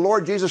reign with the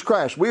Lord Jesus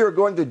Christ. We are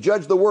going to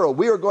judge the world.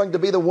 We are going to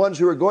be the ones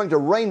who are going to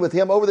reign with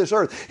Him over this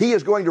earth. He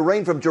is going to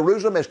reign from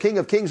Jerusalem as King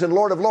of Kings and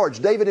Lord of Lords.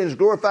 David in his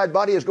glorified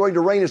body is going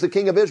to reign as the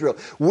King of Israel.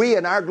 We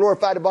in our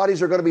glorified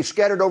bodies are going to be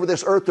scattered over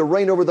this earth to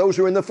reign over those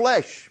who are in the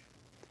flesh.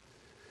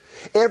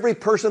 Every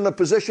person in a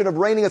position of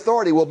reigning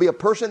authority will be a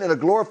person in a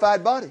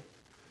glorified body.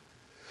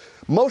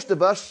 Most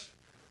of us,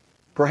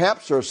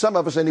 perhaps, or some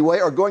of us anyway,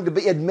 are going to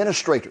be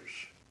administrators.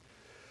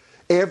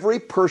 Every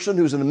person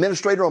who's an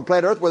administrator on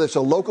planet Earth, whether it's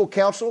a local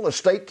council, a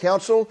state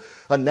council,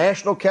 a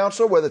national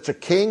council, whether it's a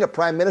king, a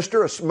prime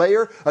minister, a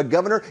mayor, a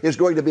governor, is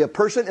going to be a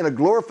person in a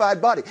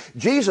glorified body.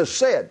 Jesus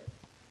said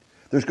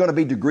there's going to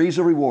be degrees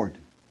of reward.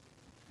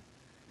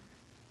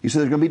 He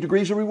said there's going to be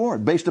degrees of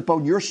reward based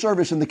upon your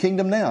service in the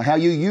kingdom now, how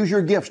you use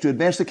your gifts to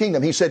advance the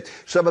kingdom. He said,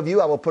 some of you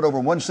I will put over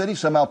one city,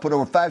 some I'll put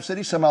over 5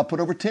 cities, some I'll put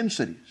over 10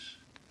 cities.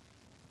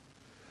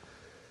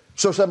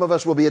 So some of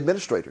us will be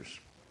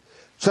administrators.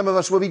 Some of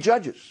us will be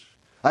judges.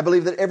 I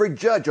believe that every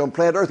judge on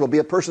planet Earth will be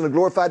a person in a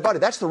glorified body.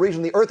 That's the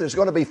reason the earth is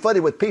going to be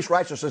flooded with peace,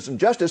 righteousness, and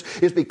justice,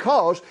 is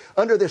because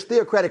under this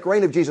theocratic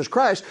reign of Jesus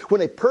Christ,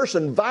 when a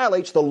person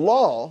violates the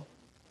law,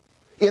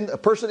 a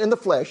person in the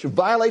flesh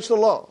violates the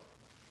law,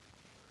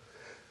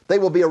 they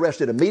will be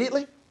arrested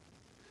immediately.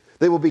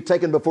 They will be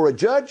taken before a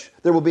judge.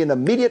 There will be an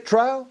immediate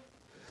trial.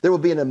 There will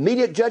be an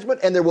immediate judgment,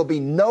 and there will be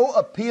no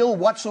appeal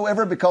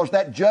whatsoever, because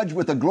that judge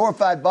with the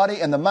glorified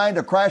body and the mind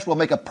of Christ will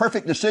make a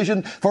perfect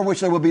decision for which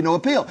there will be no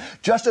appeal.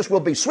 Justice will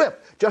be swift.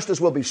 Justice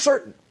will be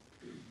certain.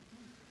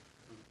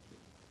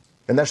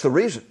 And that's the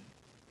reason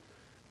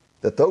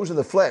that those in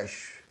the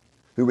flesh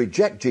who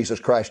reject Jesus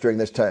Christ during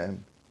this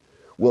time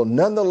will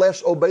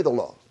nonetheless obey the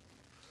law.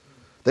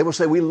 They will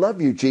say, we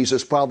love you,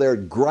 Jesus, while they're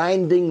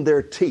grinding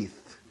their teeth.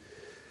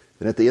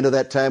 And at the end of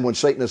that time, when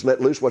Satan is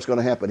let loose, what's going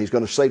to happen? He's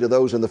going to say to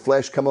those in the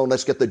flesh, come on,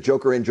 let's get the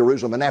joker in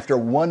Jerusalem. And after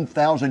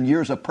 1,000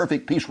 years of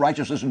perfect peace,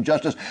 righteousness, and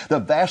justice, the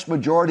vast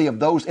majority of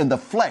those in the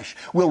flesh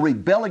will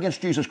rebel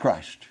against Jesus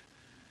Christ.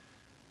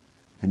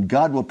 And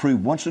God will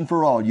prove once and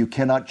for all, you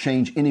cannot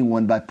change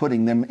anyone by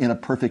putting them in a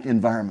perfect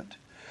environment.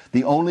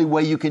 The only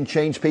way you can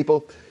change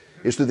people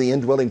is through the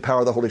indwelling power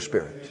of the Holy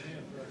Spirit.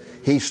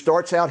 He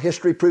starts out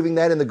history proving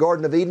that in the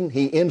Garden of Eden.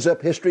 He ends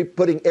up history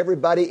putting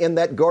everybody in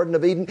that Garden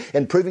of Eden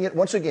and proving it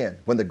once again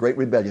when the great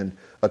rebellion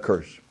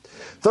occurs.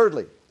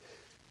 Thirdly,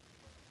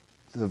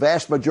 the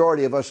vast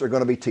majority of us are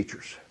going to be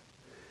teachers.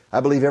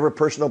 I believe every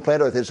person on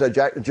planet Earth,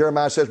 as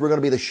Jeremiah says, we're going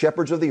to be the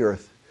shepherds of the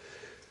earth.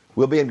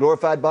 We'll be in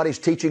glorified bodies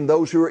teaching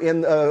those who are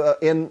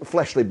in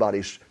fleshly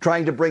bodies,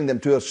 trying to bring them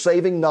to a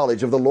saving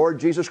knowledge of the Lord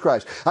Jesus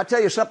Christ. I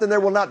tell you something, there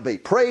will not be.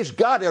 Praise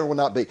God, there will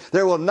not be.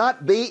 There will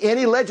not be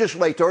any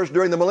legislators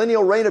during the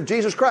millennial reign of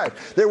Jesus Christ.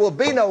 There will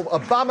be no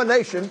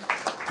abomination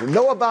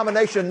No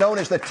abomination known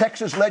as the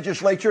Texas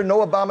legislature,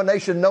 no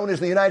abomination known as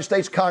the United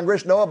States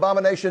Congress, no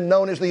abomination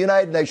known as the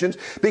United Nations,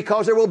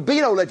 because there will be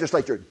no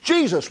legislature.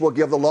 Jesus will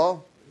give the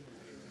law,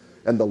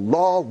 and the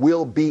law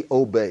will be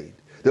obeyed.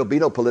 There'll be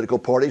no political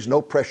parties,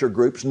 no pressure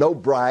groups, no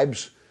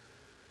bribes.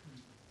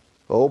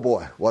 Oh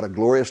boy, what a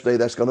glorious day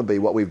that's going to be,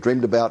 what we've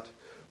dreamed about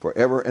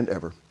forever and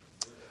ever.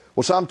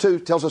 Well, Psalm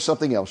 2 tells us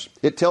something else.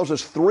 It tells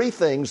us three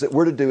things that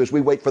we're to do as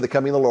we wait for the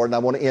coming of the Lord, and I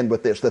want to end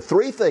with this. The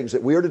three things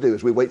that we are to do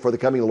as we wait for the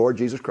coming of the Lord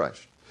Jesus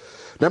Christ.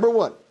 Number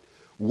one,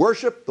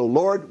 worship the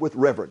Lord with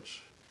reverence.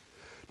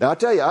 Now, I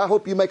tell you, I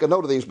hope you make a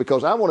note of these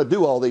because I want to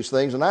do all these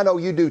things, and I know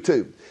you do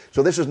too.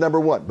 So this is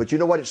number one. But you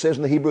know what it says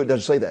in the Hebrew? It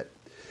doesn't say that.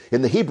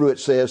 In the Hebrew, it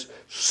says,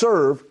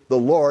 serve the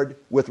Lord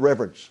with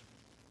reverence.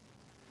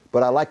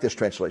 But I like this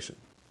translation.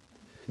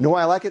 You know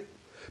why I like it?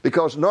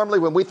 Because normally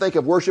when we think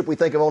of worship, we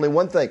think of only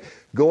one thing,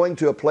 going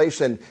to a place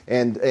and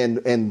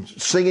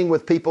singing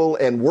with people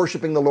and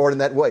worshiping the Lord in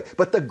that way.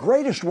 But the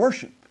greatest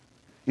worship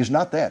is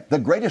not that. The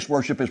greatest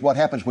worship is what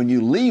happens when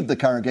you leave the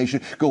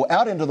congregation, go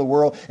out into the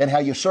world, and how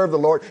you serve the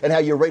Lord and how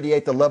you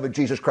radiate the love of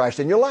Jesus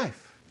Christ in your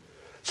life.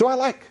 So I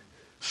like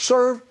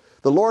serve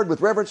the Lord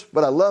with reverence,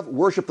 but I love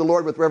worship the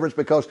Lord with reverence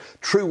because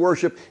true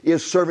worship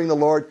is serving the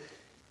Lord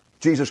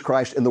Jesus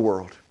Christ in the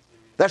world.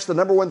 That's the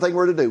number one thing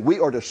we're to do. We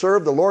are to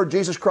serve the Lord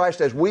Jesus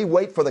Christ as we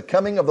wait for the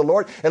coming of the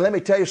Lord. And let me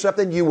tell you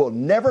something, you will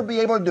never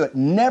be able to do it,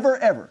 never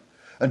ever,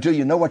 until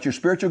you know what your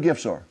spiritual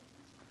gifts are.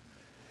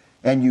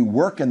 And you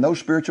work in those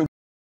spiritual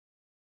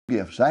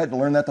gifts. I had to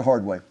learn that the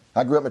hard way.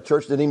 I grew up in a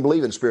church that didn't even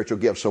believe in spiritual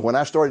gifts. So when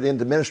I started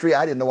into ministry,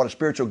 I didn't know what a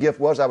spiritual gift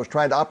was. I was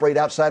trying to operate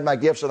outside my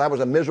gifts, and I was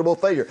a miserable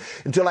failure.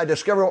 Until I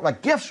discovered what my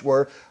gifts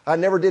were, I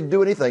never did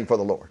do anything for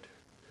the Lord.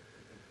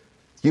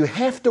 You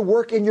have to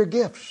work in your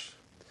gifts.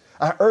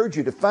 I urge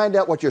you to find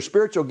out what your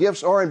spiritual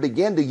gifts are and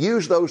begin to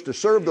use those to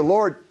serve the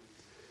Lord,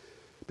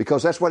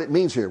 because that's what it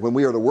means here when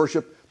we are to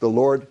worship the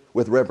Lord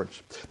with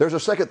reverence. There's a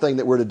second thing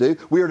that we're to do.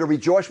 We are to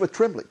rejoice with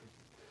trembling.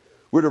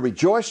 We're to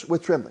rejoice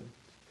with trembling.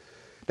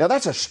 Now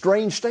that's a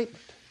strange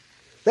statement.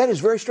 That is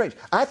very strange.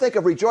 I think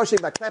of rejoicing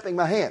by clapping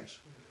my hands,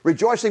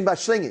 rejoicing by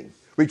singing,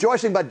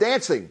 rejoicing by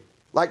dancing,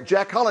 like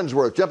Jack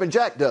Hollingsworth, Jumpin'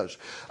 Jack does.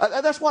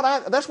 That's what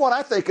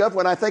I think of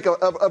when I think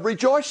of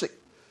rejoicing.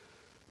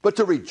 But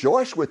to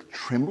rejoice with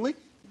trembling?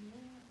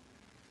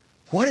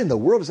 What in the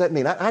world does that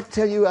mean? I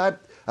tell you, I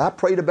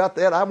prayed about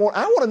that. I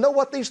want to know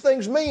what these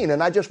things mean.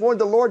 And I just wanted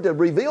the Lord to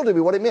reveal to me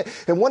what it meant.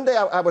 And one day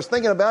I was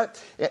thinking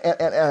about it,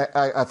 and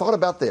I thought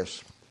about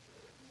this.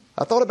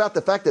 I thought about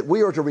the fact that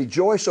we are to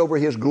rejoice over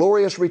His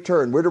glorious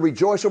return. We're to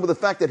rejoice over the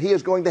fact that He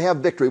is going to have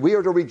victory. We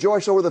are to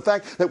rejoice over the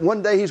fact that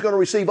one day He's going to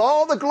receive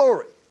all the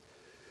glory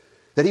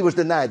that He was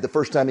denied the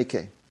first time He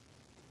came.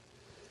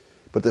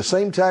 But at the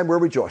same time, we're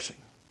rejoicing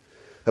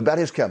about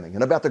His coming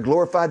and about the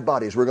glorified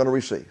bodies we're going to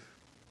receive.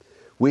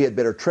 We had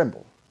better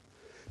tremble,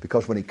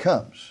 because when He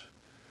comes,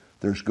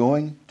 there's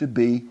going to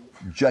be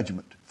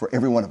judgment for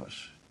every one of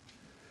us.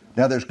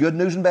 Now there's good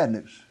news and bad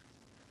news.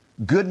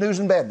 Good news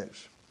and bad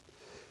news.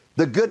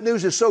 The good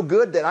news is so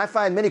good that I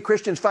find many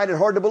Christians find it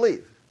hard to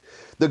believe.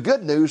 The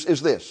good news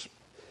is this: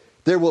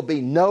 there will be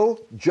no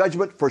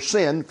judgment for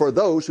sin for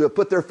those who have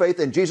put their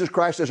faith in Jesus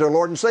Christ as their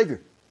Lord and Savior.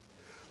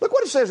 Look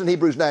what it says in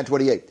Hebrews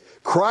 9:28.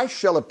 Christ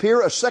shall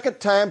appear a second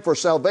time for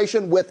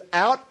salvation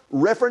without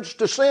reference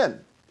to sin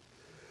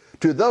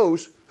to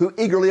those who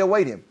eagerly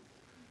await Him.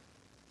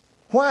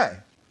 Why?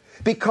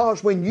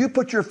 Because when you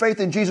put your faith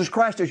in Jesus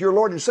Christ as your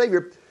Lord and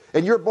Savior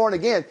and you're born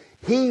again,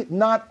 He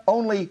not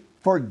only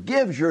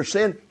forgives your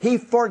sin, He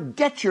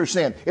forgets your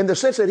sin, in the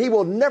sense that He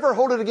will never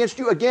hold it against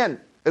you again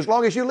as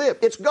long as you live.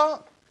 It's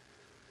gone.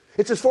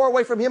 It's as far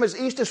away from Him as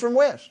east is from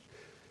west.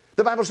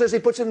 The Bible says He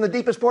puts it in the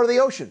deepest part of the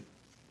ocean.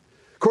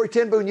 Corrie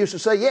ten Boom used to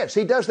say, yes,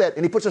 He does that.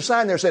 And He puts a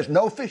sign there that says,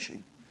 no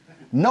fishing.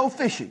 No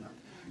fishing.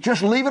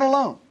 Just leave it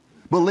alone.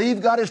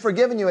 Believe God has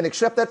forgiven you and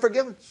accept that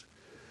forgiveness.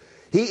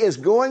 He is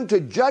going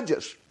to judge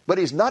us, but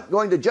He's not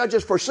going to judge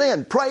us for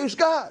sin. Praise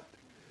God.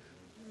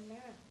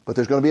 But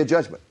there's going to be a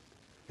judgment.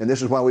 And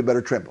this is why we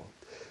better tremble.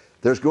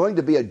 There's going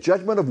to be a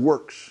judgment of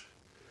works.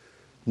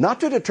 Not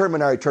to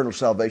determine our eternal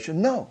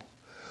salvation, no.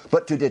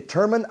 But to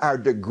determine our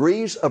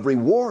degrees of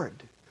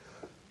reward.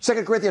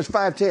 2 Corinthians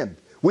 5:10.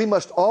 We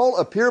must all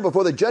appear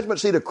before the judgment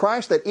seat of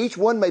Christ, that each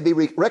one may be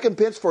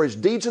recompensed for his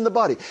deeds in the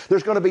body.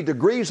 There's going to be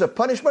degrees of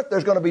punishment.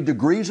 There's going to be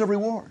degrees of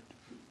reward.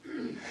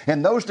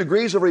 And those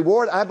degrees of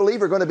reward, I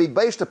believe, are going to be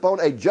based upon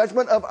a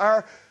judgment of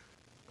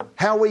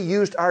how we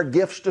used our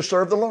gifts to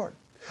serve the Lord.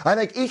 I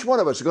think each one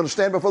of us is going to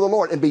stand before the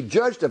Lord and be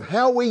judged of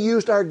how we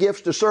used our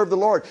gifts to serve the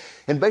Lord.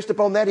 And based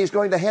upon that, He's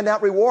going to hand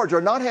out rewards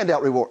or not hand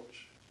out rewards.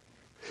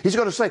 He's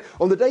going to say,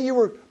 on the day you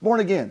were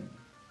born again,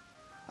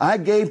 I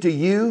gave to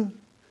you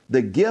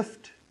the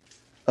gift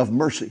of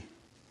mercy.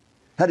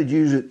 How did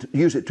you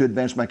use it to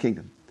advance my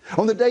kingdom?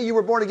 On the day you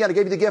were born again, I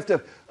gave you the gift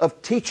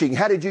of teaching.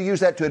 How did you use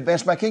that to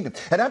advance my kingdom?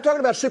 And I'm talking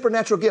about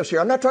supernatural gifts here.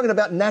 I'm not talking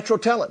about natural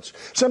talents.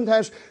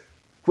 Sometimes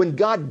when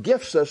God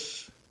gifts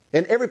us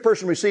And every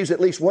person receives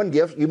at least one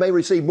gift. You may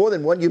receive more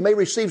than one. You may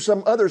receive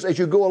some others as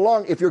you go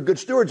along if you're good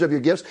stewards of your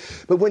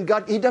gifts. But when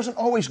God, He doesn't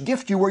always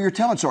gift you where your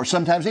talents are.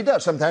 Sometimes He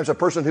does. Sometimes a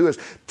person who is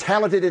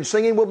talented in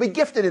singing will be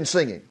gifted in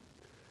singing,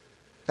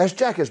 as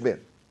Jack has been.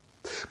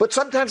 But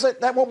sometimes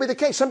that won't be the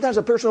case. Sometimes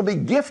a person will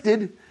be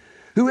gifted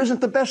who isn't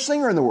the best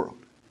singer in the world.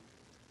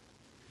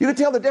 You can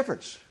tell the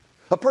difference.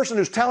 A person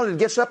who's talented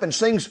gets up and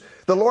sings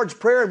the Lord's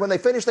Prayer, and when they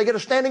finish, they get a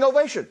standing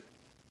ovation.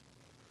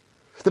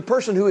 The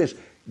person who is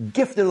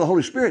gifted of the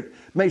Holy Spirit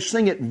may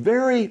sing it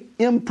very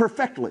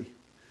imperfectly,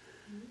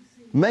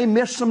 may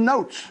miss some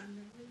notes,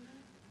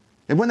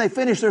 and when they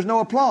finish, there's no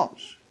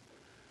applause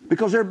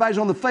because everybody's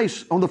on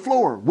the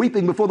floor,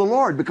 weeping before the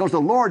Lord because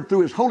the Lord,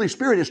 through His Holy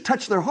Spirit, has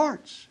touched their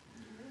hearts.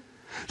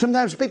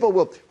 Sometimes people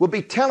will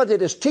be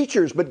talented as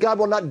teachers, but God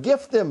will not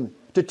gift them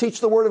to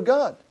teach the Word of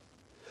God.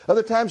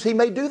 Other times He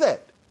may do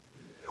that.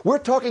 We're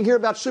talking here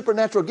about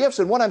supernatural gifts,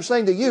 and what I'm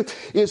saying to you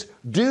is,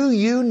 do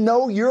you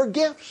know your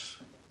gifts?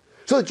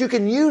 So that you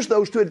can use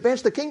those to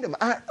advance the kingdom.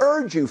 I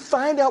urge you,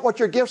 find out what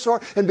your gifts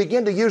are and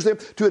begin to use them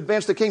to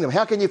advance the kingdom.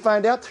 How can you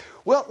find out?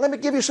 Well, let me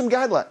give you some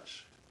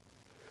guidelines.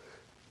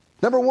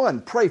 Number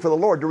one, pray for the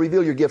Lord to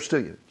reveal your gifts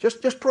to you.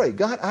 Just pray.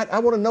 God, I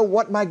want to know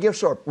what my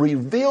gifts are.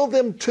 Reveal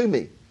them to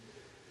me.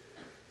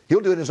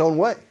 He'll do it His own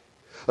way.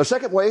 A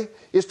second way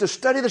is to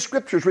study the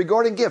Scriptures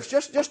regarding gifts.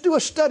 Just do a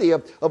study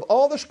of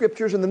all the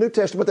Scriptures in the New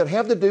Testament that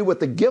have to do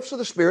with the gifts of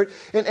the Spirit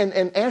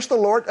and ask the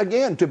Lord,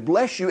 again, to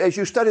bless you as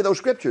you study those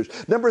Scriptures.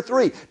 Number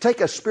three,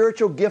 take a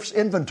spiritual gifts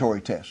inventory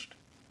test.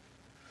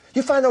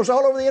 You find those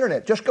all over the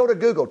internet. Just go to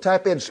Google,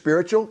 type in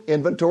spiritual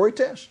inventory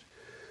test.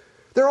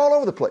 They're all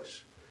over the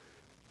place.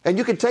 And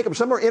you can take them.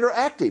 Some are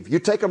interactive. You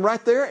take them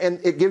right there and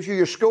it gives you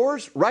your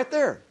scores right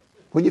there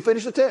when you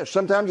finish the test.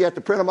 Sometimes you have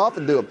to print them off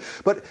and do them.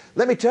 But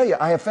let me tell you,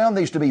 I have found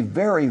these to be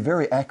very,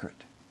 very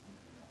accurate.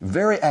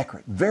 Very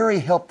accurate. Very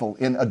helpful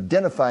in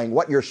identifying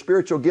what your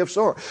spiritual gifts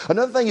are.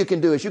 Another thing you can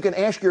do is you can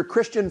ask your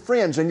Christian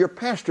friends and your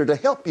pastor to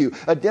help you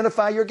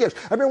identify your gifts.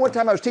 I remember one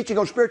time I was teaching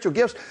on spiritual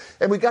gifts,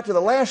 and we got to the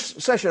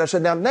last session. I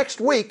said, now next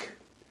week,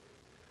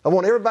 I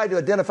want everybody to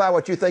identify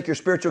what you think your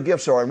spiritual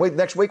gifts are. And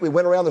next week we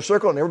went around the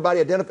circle and everybody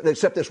identified,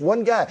 except this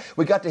one guy.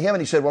 We got to him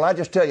and he said, well, I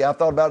just tell you, I've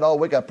thought about it all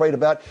week. I prayed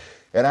about it.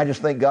 And I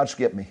just think God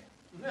skipped me.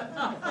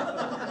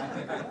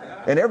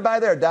 And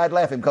everybody there died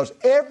laughing because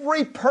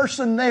every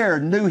person there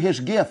knew his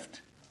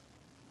gift.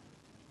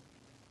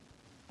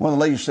 One of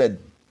the ladies said,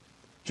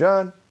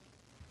 John,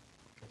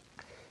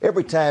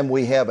 every time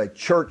we have a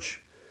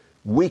church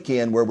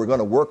weekend where we're going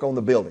to work on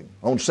the building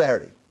on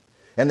Saturday,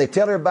 and they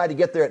tell everybody to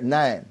get there at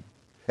 9,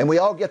 and we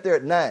all get there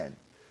at 9,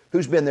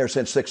 who's been there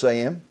since 6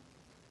 a.m.?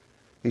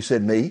 He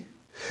said, me.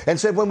 And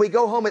said, when we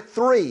go home at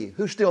 3,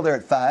 who's still there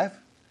at 5?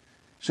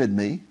 Said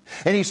me.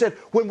 And he said,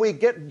 when we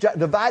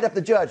divide up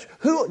the jobs,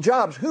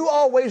 who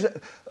always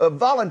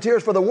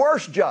volunteers for the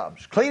worst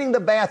jobs, cleaning the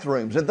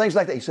bathrooms and things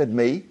like that? He said,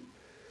 me.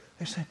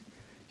 They said,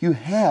 you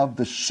have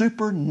the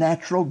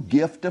supernatural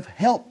gift of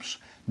helps.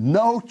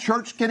 No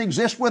church can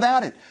exist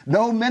without it.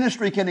 No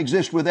ministry can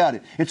exist without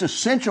it. It's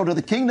essential to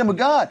the kingdom of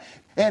God.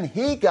 And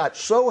he got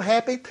so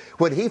happy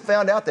when he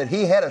found out that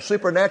he had a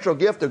supernatural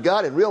gift of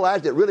God and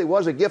realized it really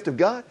was a gift of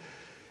God.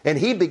 And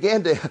he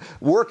began to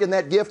work in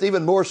that gift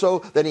even more so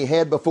than he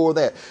had before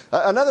that.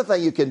 Another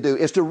thing you can do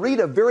is to read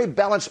a very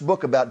balanced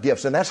book about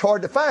gifts. And that's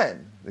hard to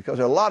find because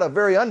there are a lot of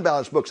very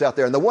unbalanced books out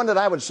there. And the one that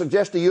I would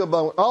suggest to you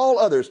among all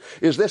others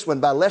is this one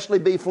by Leslie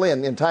B.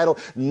 Flynn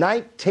entitled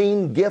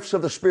 19 Gifts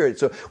of the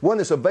Spirit. It's one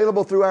that's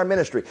available through our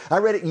ministry. I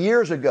read it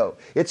years ago.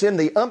 It's in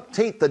the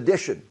umpteenth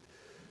edition.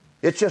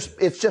 It's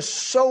just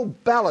so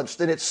balanced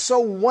and it's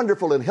so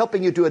wonderful in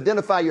helping you to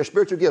identify your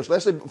spiritual gifts.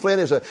 Leslie Flynn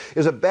is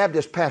a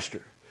Baptist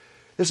pastor.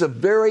 This is a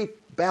very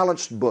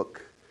balanced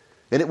book,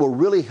 and it will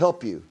really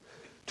help you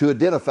to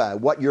identify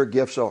what your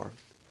gifts are.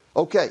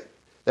 Okay,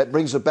 that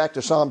brings us back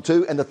to Psalm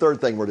 2 and the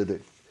third thing we're to do.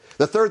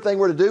 The third thing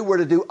we're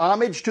to do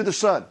homage to the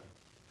Son.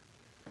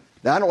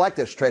 Now, I don't like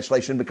this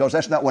translation because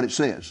that's not what it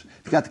says.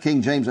 If you've got the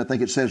King James, I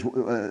think it says,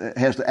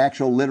 has the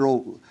actual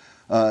literal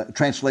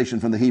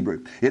translation from the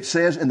Hebrew. It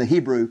says in the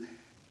Hebrew,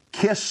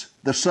 kiss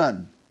the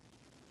Son.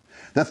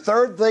 The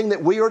third thing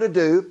that we are to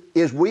do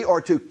is we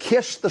are to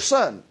kiss the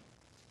Son.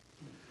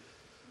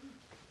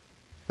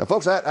 Now,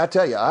 folks, I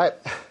tell you,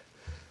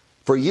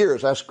 for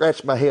years I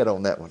scratched my head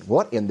on that one.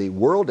 What in the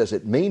world does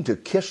it mean to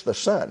kiss the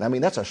Son? I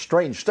mean, that's a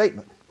strange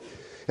statement.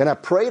 And I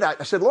prayed.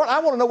 I said, Lord, I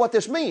want to know what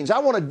this means. I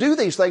want to do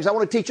these things. I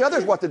want to teach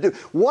others what to do.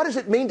 What does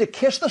it mean to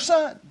kiss the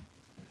Son?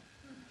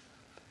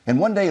 And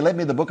one day he led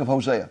me to the book of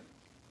Hosea.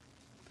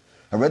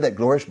 I read that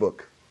glorious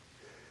book.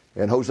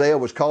 And Hosea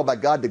was called by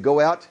God to go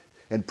out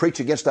and preach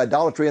against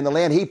idolatry in the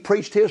land. He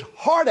preached his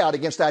heart out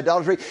against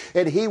idolatry,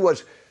 and he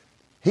was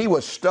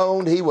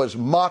stoned, he was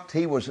mocked,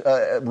 he was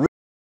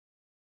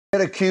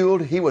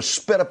ridiculed, he was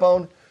spit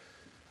upon,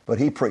 but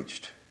he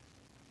preached.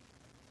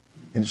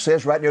 And it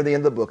says right near the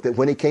end of the book that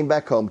when he came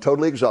back home,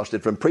 totally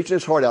exhausted from preaching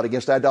his heart out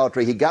against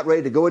idolatry, he got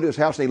ready to go into his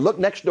house and he looked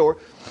next door,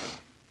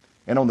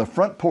 and on the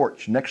front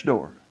porch next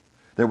door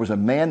there was a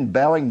man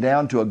bowing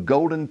down to a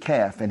golden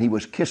calf, and he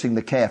was kissing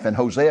the calf. And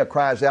Hosea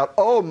cries out,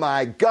 "Oh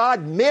my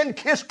God, men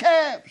kiss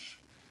calves!"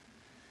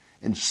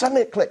 And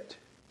suddenly it clicked.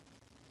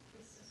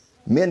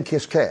 Men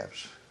kiss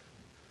calves.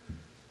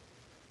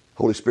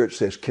 Holy Spirit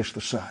says, kiss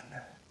the Son.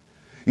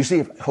 You see,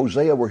 if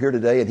Hosea were here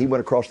today and he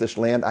went across this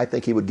land, I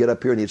think he would get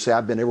up here and he'd say,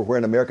 "I've been everywhere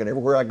in America, and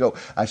everywhere I go,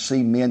 I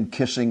see men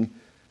kissing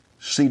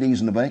CDs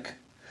in the bank.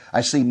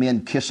 I see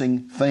men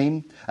kissing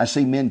fame. I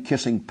see men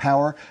kissing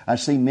power. I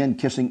see men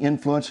kissing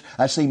influence.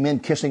 I see men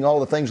kissing all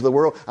the things of the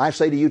world. I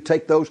say to you,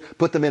 take those,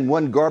 put them in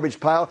one garbage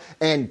pile,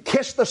 and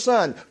kiss the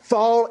Son.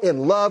 Fall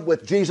in love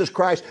with Jesus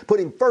Christ. Put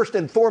Him first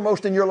and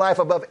foremost in your life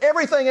above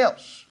everything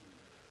else.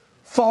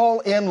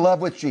 Fall in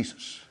love with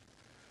Jesus."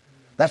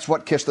 That's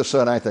what kiss the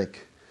Son, I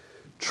think,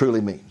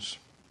 truly means.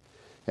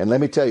 And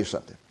let me tell you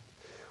something.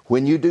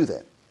 When you do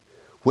that,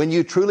 when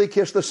you truly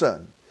kiss the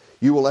Son,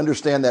 you will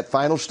understand that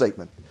final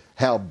statement.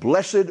 How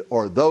blessed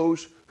are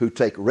those who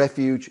take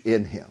refuge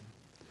in Him.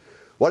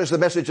 What is the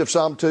message of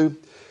Psalm 2?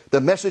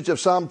 The message of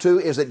Psalm 2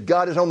 is that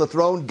God is on the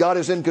throne. God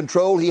is in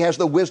control. He has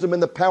the wisdom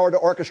and the power to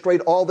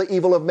orchestrate all the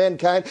evil of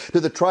mankind to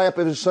the triumph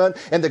of His Son.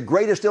 And the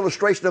greatest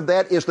illustration of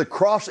that is the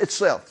cross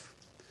itself.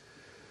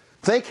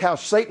 Think how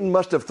Satan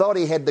must have thought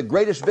he had the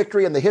greatest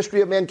victory in the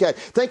history of mankind.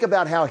 Think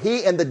about how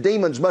he and the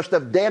demons must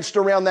have danced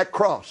around that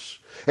cross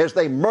as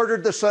they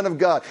murdered the Son of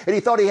God. And he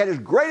thought he had his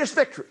greatest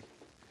victory.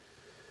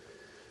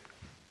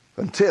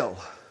 Until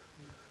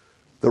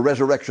the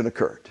resurrection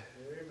occurred.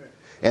 Amen.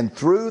 And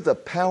through the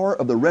power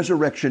of the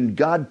resurrection,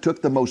 God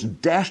took the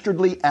most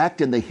dastardly act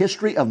in the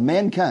history of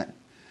mankind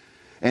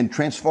and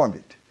transformed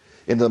it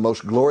into the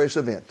most glorious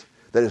event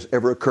that has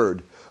ever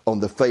occurred on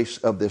the face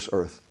of this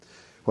earth.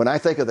 When I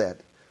think of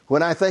that,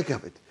 when I think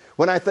of it,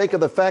 when I think of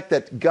the fact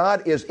that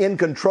God is in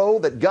control,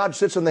 that God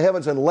sits in the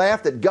heavens and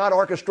laughs, that God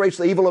orchestrates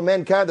the evil of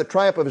mankind, the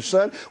triumph of His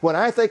Son, when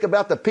I think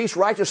about the peace,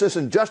 righteousness,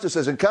 and justice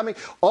that is coming,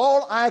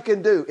 all I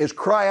can do is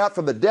cry out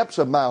from the depths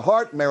of my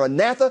heart,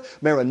 "Maranatha,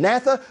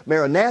 Maranatha,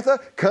 Maranatha,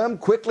 come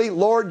quickly,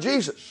 Lord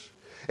Jesus."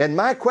 And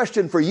my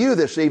question for you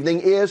this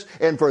evening is,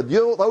 and for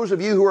you, those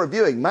of you who are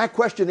viewing, my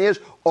question is,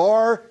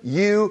 are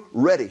you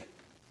ready?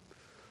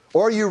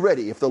 Are you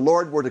ready if the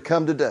Lord were to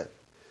come today?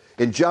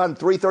 In John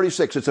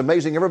 3:36, it's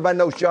amazing. Everybody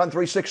knows John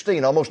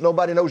 3:16. Almost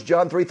nobody knows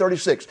John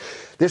 3:36.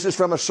 This is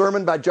from a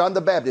sermon by John the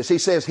Baptist. He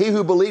says, "He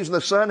who believes in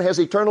the Son has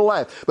eternal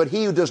life, but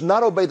he who does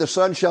not obey the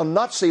Son shall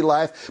not see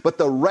life, but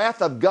the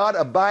wrath of God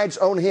abides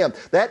on him."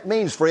 That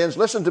means, friends,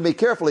 listen to me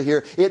carefully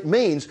here. It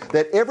means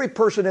that every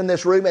person in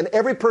this room and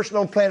every person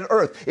on planet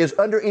Earth is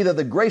under either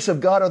the grace of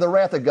God or the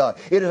wrath of God.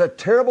 It is a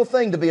terrible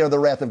thing to be under the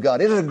wrath of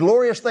God. It is a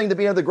glorious thing to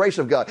be under the grace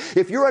of God.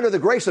 If you're under the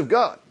grace of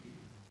God,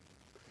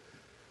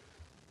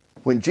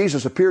 when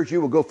Jesus appears, you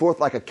will go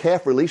forth like a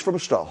calf released from a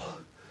stall.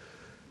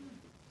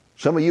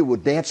 Some of you will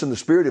dance in the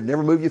Spirit, have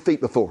never moved your feet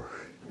before.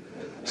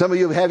 Some of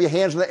you have your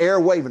hands in the air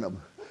waving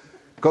them.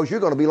 Because you're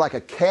going to be like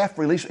a calf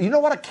released. You know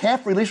what a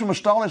calf released from a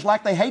stall is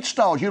like? They hate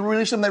stalls. You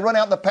release them, they run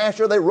out in the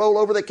pasture, they roll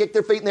over, they kick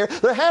their feet in there.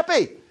 They're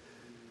happy.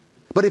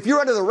 But if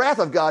you're under the wrath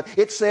of God,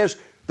 it says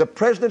the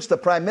presidents, the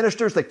prime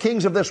ministers, the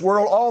kings of this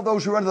world, all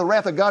those who are under the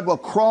wrath of God will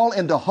crawl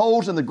into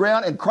holes in the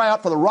ground and cry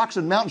out for the rocks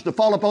and mountains to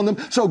fall upon them.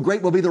 So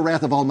great will be the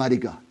wrath of Almighty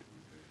God.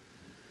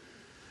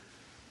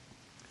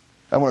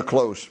 I want to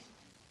close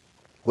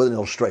with an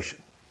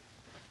illustration.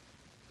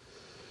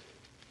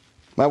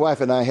 My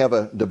wife and I have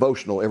a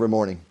devotional every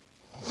morning,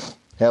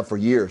 have for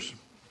years.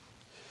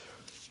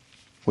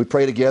 We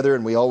pray together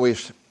and we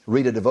always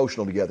read a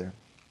devotional together.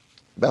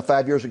 About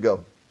 5 years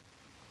ago,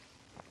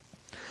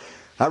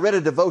 I read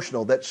a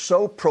devotional that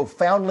so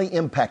profoundly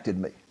impacted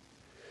me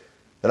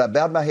that I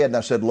bowed my head and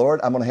I said, "Lord,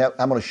 I'm going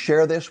to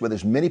share this with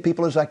as many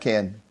people as I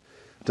can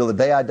until the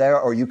day I die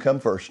or you come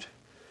first.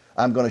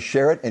 I'm going to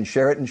share it and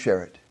share it and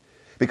share it."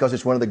 Because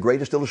it's one of the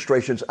greatest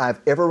illustrations I've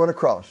ever run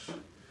across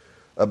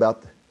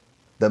about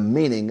the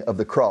meaning of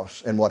the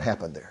cross and what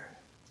happened there.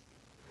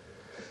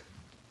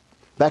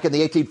 Back in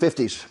the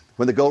 1850s,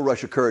 when the gold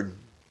rush occurred,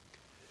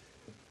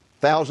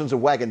 thousands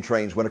of wagon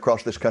trains went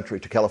across this country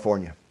to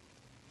California.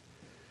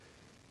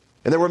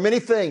 And there were many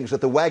things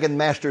that the wagon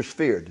masters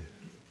feared.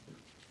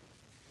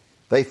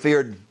 They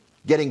feared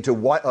getting to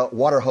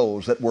water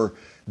holes that were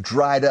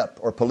dried up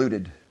or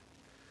polluted.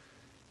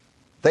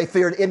 They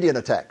feared Indian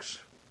attacks.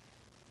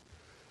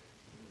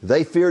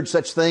 They feared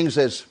such things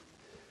as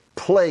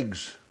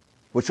plagues,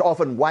 which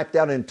often wiped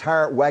out an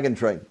entire wagon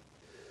train.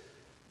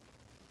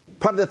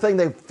 Probably the thing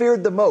they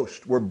feared the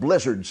most were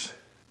blizzards,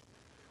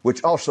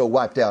 which also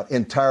wiped out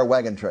entire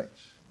wagon trains.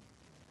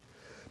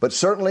 But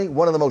certainly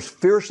one of the most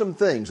fearsome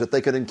things that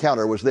they could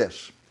encounter was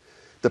this,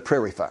 the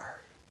prairie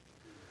fire.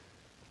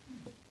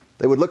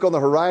 They would look on the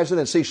horizon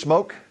and see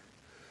smoke.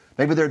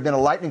 Maybe there had been a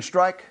lightning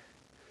strike,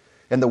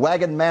 and the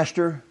wagon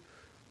master,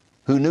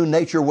 who knew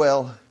nature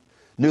well,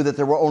 knew that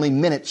there were only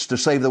minutes to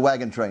save the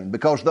wagon train,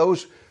 because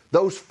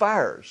those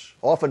fires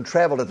often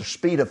traveled at a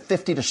speed of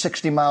 50 to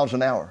 60 miles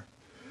an hour.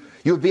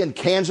 You would be in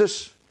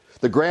Kansas,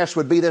 the grass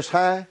would be this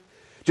high,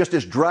 just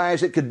as dry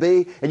as it could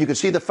be, and you could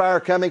see the fire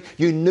coming.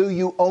 You knew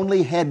you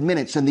only had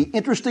minutes. And the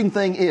interesting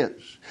thing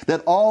is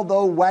that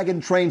although wagon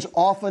trains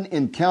often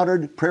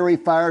encountered prairie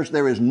fires,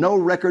 there is no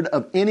record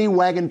of any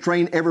wagon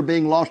train ever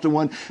being lost to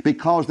one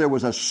because there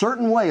was a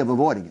certain way of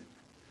avoiding it.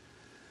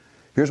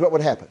 Here's what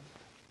would happen.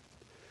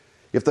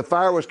 If the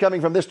fire was coming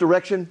from this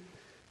direction,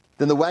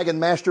 then the wagon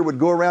master would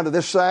go around to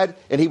this side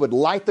and he would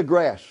light the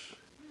grass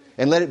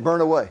and let it burn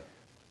away.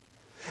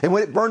 And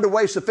when it burned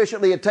away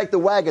sufficiently, he'd take the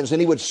wagons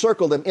and he would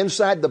circle them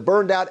inside the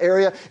burned out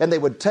area, and they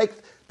would take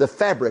the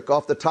fabric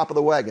off the top of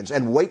the wagons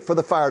and wait for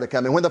the fire to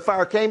come. And when the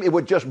fire came, it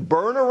would just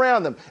burn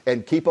around them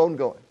and keep on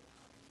going.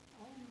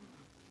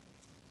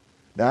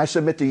 Now I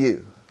submit to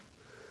you,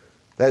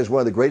 that is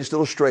one of the greatest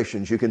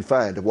illustrations you can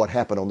find of what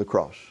happened on the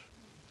cross.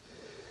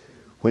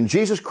 When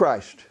Jesus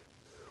Christ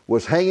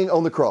was hanging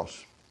on the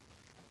cross,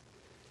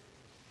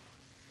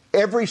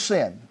 every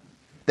sin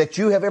that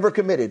you have ever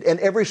committed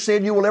and every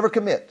sin you will ever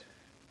commit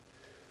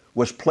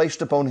was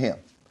placed upon him.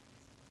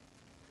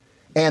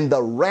 And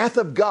the wrath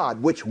of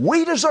God, which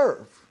we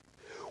deserve,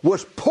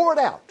 was poured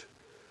out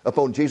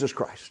upon Jesus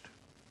Christ.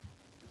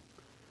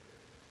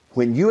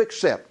 When you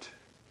accept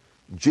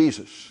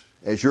Jesus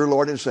as your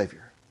Lord and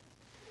Savior,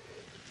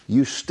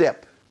 you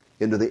step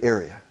into the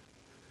area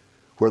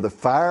where the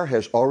fire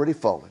has already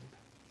fallen,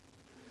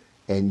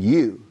 and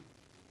you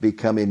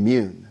become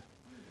immune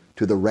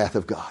to the wrath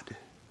of God.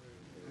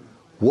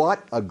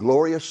 What a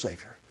glorious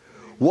Savior.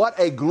 What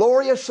a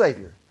glorious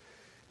Savior.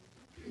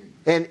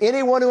 And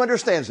anyone who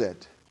understands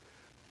that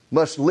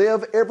must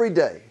live every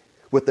day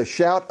with the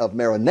shout of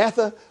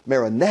Maranatha,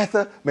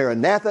 Maranatha,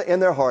 Maranatha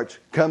in their hearts.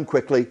 Come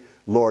quickly,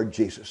 Lord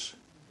Jesus.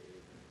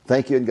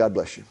 Thank you, and God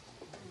bless you.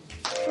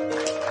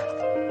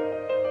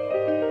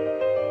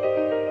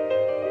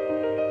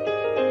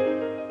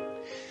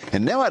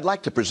 And now I'd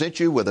like to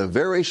present you with a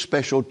very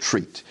special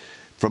treat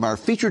from our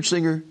featured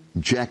singer,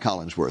 Jack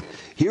Hollingsworth.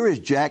 Here is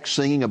Jack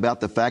singing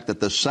about the fact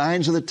that the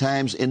signs of the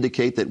times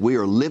indicate that we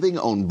are living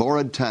on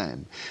borrowed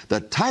time.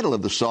 The title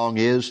of the song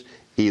is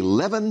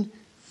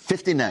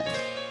 11:59.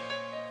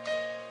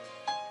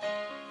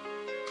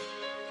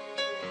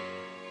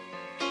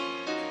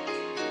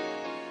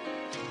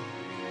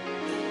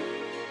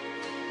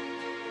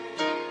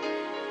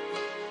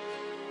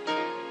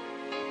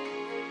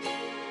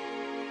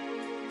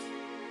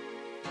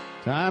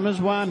 Time is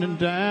winding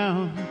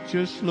down,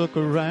 just look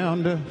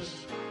around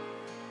us.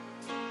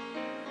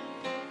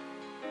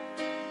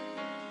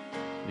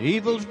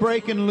 Evil's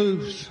breaking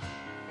loose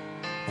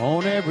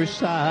on every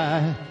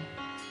side.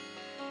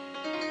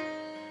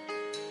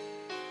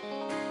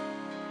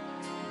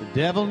 The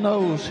devil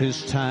knows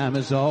his time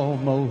is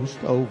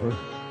almost over.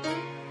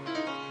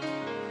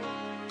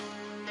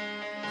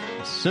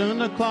 Soon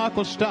the clock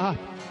will stop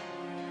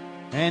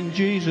and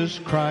Jesus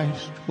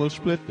Christ will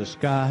split the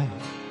sky.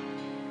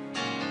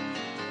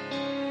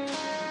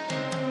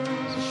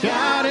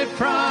 Shout it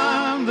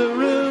from the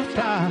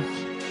rooftops,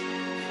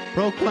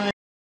 proclaim.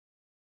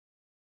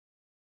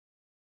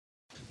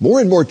 More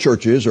and more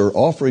churches are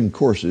offering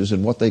courses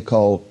in what they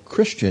call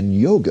Christian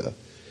yoga.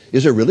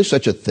 Is there really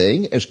such a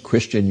thing as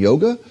Christian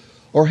yoga?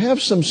 Or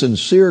have some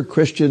sincere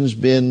Christians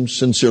been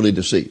sincerely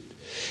deceived?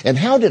 And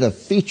how did a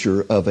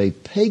feature of a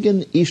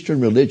pagan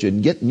Eastern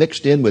religion get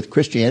mixed in with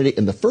Christianity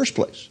in the first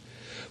place?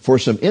 For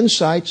some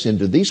insights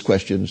into these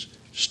questions,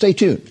 stay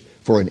tuned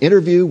for an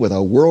interview with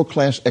a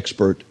world-class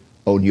expert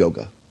on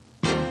yoga.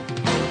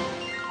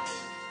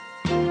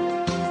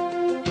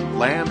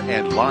 Lamb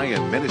and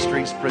Lion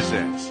Ministries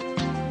presents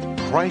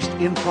Christ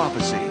in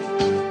Prophecy,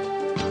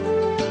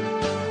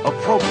 a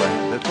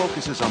program that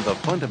focuses on the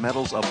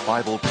fundamentals of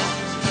Bible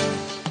prophecy,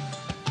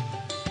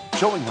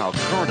 showing how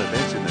current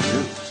events in the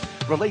news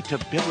relate to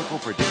biblical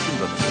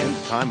predictions of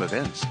end-time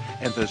events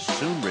and the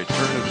soon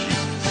return of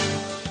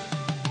Jesus.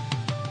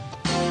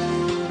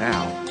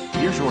 Now,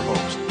 here's your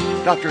host,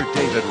 Dr.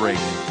 David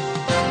Reagan.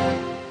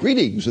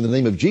 Greetings in the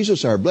name of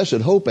Jesus, our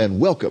blessed hope,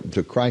 and welcome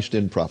to Christ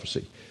in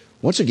Prophecy.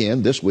 Once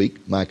again, this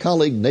week, my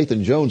colleague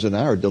Nathan Jones and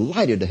I are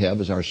delighted to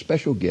have as our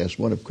special guest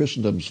one of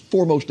Christendom's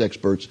foremost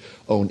experts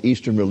on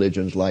Eastern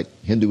religions like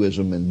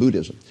Hinduism and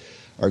Buddhism.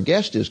 Our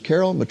guest is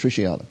Carol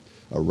Matriciana,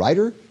 a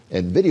writer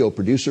and video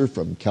producer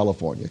from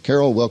California.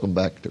 Carol, welcome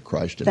back to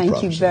Christ in Prophecy.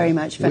 Thank you very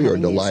much for having me. We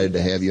are delighted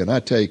to have you. And I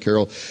tell you,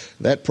 Carol,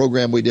 that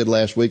program we did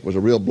last week was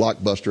a real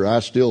blockbuster.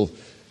 I still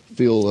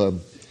feel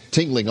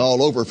tingling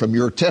all over from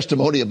your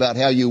testimony about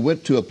how you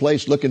went to a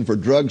place looking for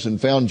drugs and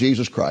found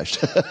Jesus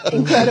Christ.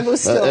 Incredible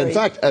story. In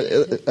fact,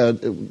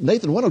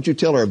 Nathan, why don't you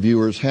tell our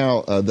viewers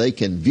how they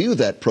can view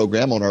that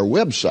program on our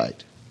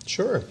website?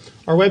 Sure.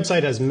 Our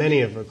website has many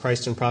of our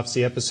Christ in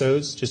Prophecy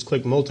episodes. Just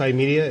click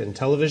Multimedia and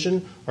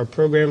Television. Our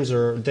programs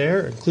are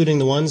there, including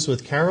the ones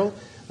with Carol.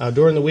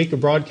 During the week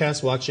of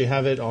broadcast, we'll actually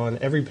have it on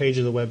every page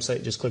of the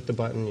website. Just click the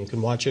button. You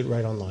can watch it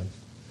right online.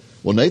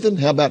 Well, Nathan,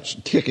 how about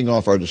kicking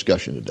off our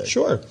discussion today?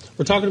 Sure.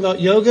 We're talking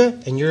about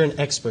yoga, and you're an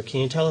expert.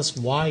 Can you tell us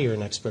why you're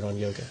an expert on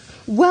yoga?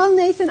 Well,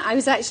 Nathan, I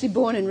was actually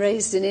born and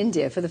raised in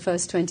India for the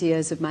first 20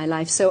 years of my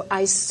life, so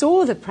I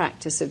saw the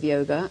practice of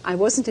yoga. I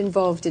wasn't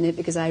involved in it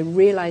because I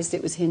realized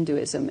it was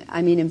Hinduism.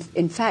 I mean,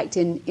 in fact,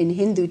 in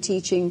Hindu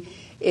teaching,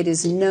 it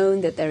is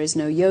known that there is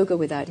no yoga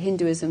without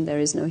Hinduism. There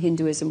is no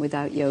Hinduism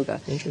without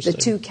yoga. The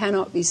two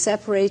cannot be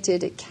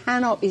separated. It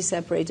cannot be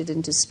separated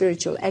into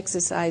spiritual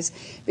exercise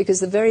because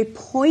the very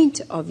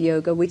point of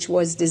yoga, which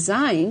was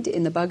designed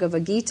in the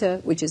Bhagavad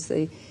Gita, which is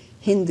the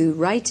Hindu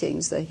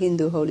writings, the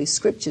Hindu holy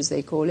scriptures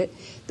they call it,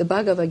 the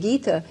Bhagavad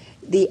Gita,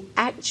 the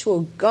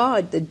actual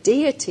God, the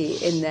deity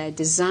in there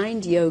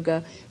designed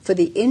yoga for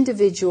the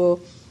individual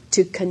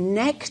to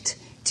connect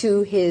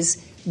to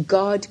his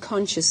God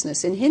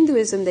consciousness. In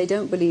Hinduism, they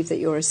don't believe that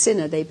you're a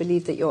sinner. They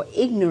believe that you're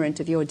ignorant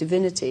of your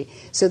divinity.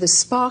 So the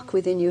spark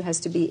within you has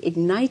to be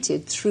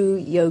ignited through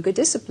yoga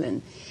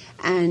discipline.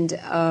 And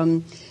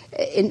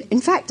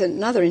in fact,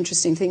 another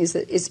interesting thing is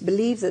that it's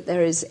believed that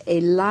there is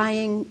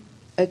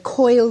a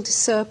coiled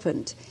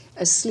serpent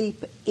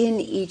asleep in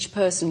each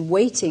person,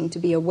 waiting to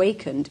be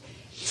awakened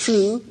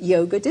through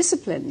yoga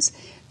disciplines.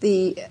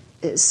 The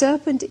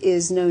serpent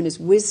is known as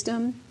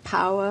wisdom,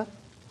 power,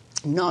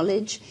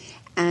 knowledge.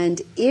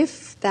 And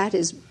if that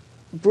is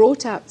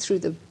brought up through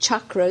the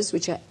chakras,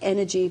 which are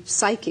energy,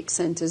 psychic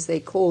centers,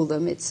 they call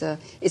them, it's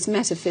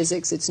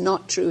metaphysics, it's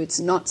not true, it's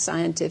not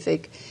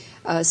scientific,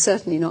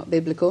 certainly not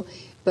biblical,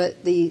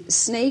 but the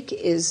snake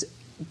is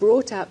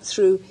brought up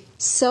through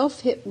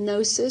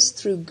self-hypnosis,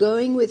 through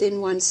going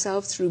within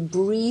oneself, through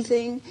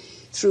breathing,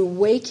 through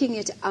waking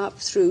it up,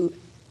 through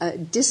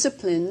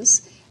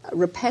disciplines,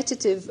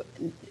 repetitive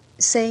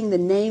saying the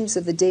names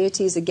of the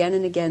deities again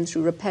and again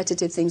through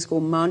repetitive things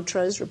called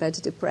mantras,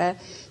 repetitive prayer,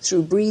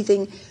 through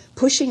breathing,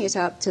 pushing it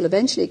up till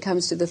eventually it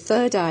comes to the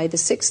third eye, the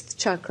sixth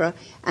chakra,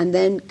 and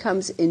then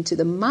comes into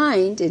the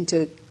mind,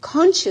 into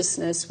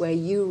consciousness where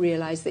you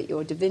realize that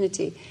you're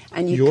divinity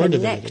and you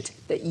connect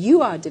that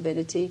you are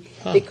divinity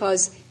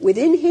because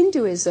within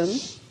Hinduism,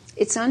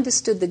 it's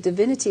understood that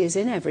divinity is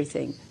in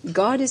everything.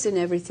 God is in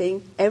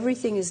everything.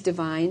 Everything is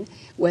divine,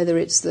 whether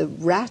it's the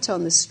rat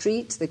on the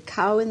street, the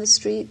cow in the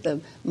street,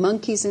 the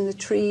monkeys in the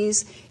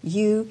trees.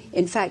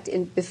 In fact,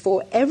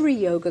 before every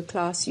yoga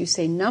class, you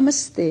say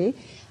namaste.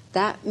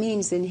 That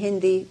means in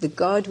Hindi, the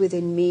God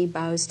within me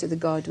bows to the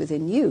God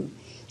within you.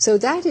 So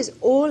that is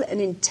all an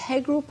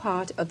integral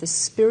part of the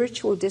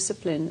spiritual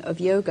discipline of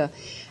yoga.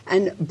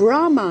 And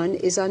Brahman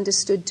is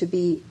understood to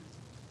be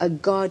a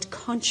God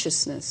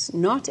consciousness,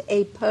 not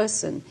a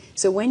person.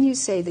 So when you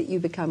say that you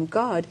become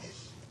God,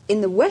 in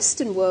the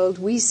Western world,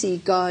 we see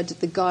God,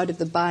 the God of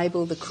the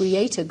Bible, the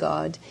Creator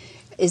God,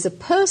 is a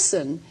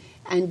person,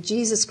 and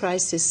Jesus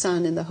Christ, His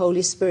Son, and the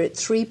Holy Spirit,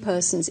 three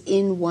persons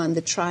in one,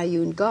 the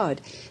triune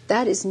God.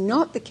 That is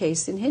not the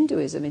case in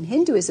Hinduism. In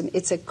Hinduism,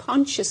 it's a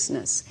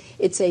consciousness,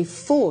 it's a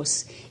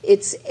force,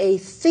 it's a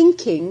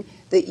thinking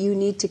that you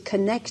need to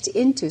connect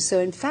into. So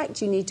in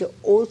fact, you need to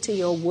alter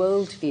your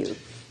worldview.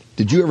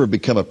 Did you ever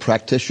become a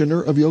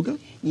practitioner of yoga?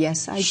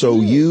 Yes, I did.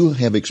 So you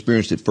have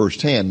experienced it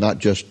firsthand, not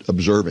just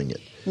observing it.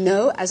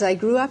 No, as I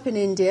grew up in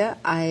India,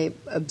 I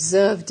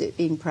observed it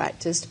being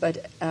practiced,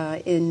 but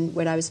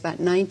when I was about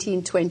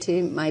 19,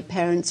 20, my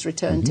parents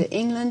returned to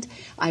England.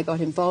 I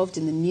got involved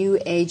in the New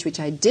Age, which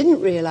I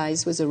didn't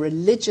realize was a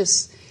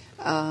religious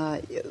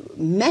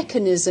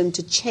mechanism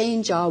to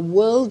change our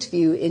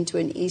worldview into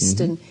an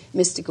Eastern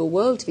mystical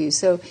worldview.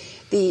 So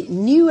the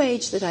New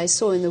Age that I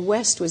saw in the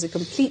West was a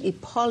completely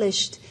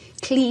polished,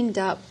 cleaned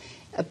up,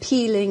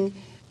 appealing,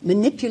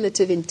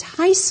 manipulative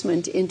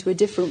enticement into a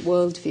different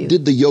worldview.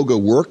 Did the yoga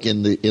work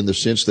in the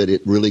sense that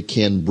it really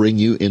can bring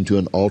you into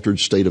an altered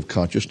state of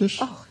consciousness?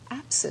 Oh,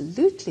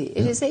 absolutely.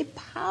 It is a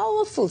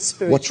powerful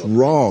spiritual What's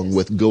wrong practice.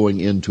 with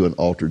going into an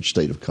altered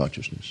state of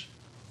consciousness?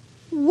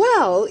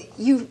 Well,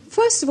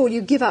 first of all,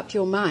 you give up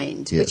your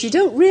mind, Yes. but you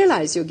don't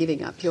realize you're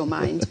giving up your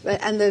mind.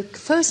 And the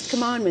first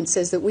commandment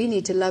says that we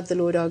need to love the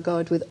Lord our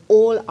God with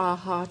all our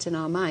heart and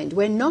our mind.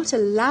 We're not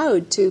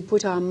allowed to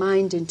put our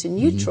mind into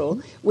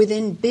neutral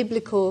within the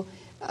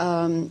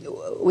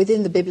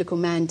biblical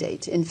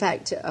mandate. In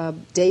fact,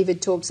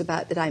 David talks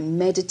about that I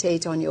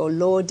meditate on your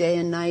law day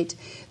and night.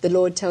 The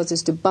Lord tells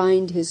us to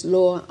bind his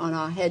law on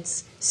our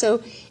heads.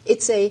 So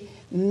it's a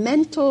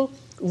mental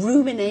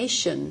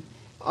rumination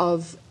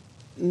of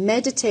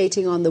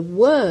meditating on the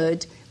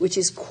word, which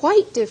is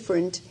quite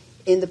different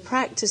in the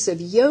practice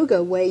of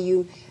yoga, where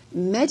you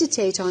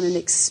meditate on an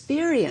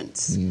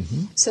experience.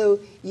 So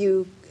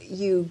you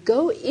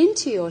go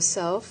into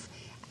yourself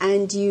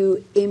and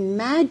you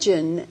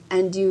imagine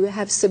and you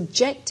have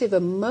subjective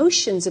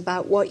emotions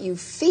about what you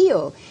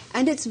feel,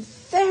 and it's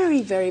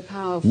very, very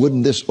powerful.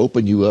 Wouldn't this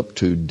open you up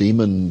to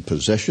demon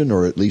possession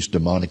or at least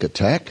demonic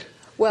attack?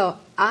 Well,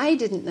 I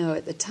didn't know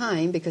at the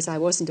time, because I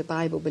wasn't a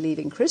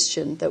Bible-believing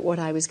Christian, that what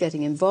I was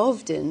getting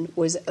involved in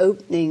was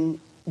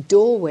opening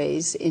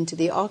doorways into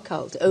the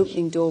occult,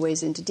 opening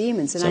doorways into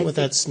demons. Is that what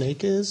that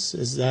snake is?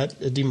 Is that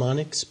a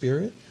demonic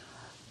spirit?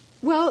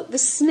 Well, the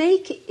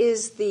snake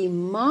is the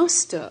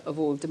master of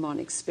all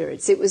demonic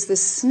spirits. It was the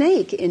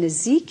snake in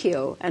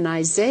Ezekiel and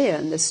Isaiah,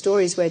 and the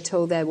stories we're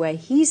told there, where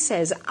he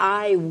says,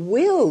 I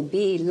will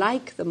be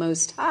like the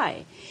Most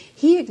High.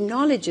 He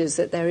acknowledges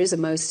that there is a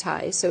Most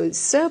High. So the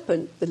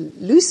serpent,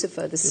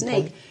 Lucifer, the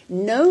snake,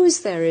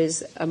 knows there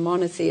is a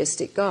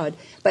monotheistic God.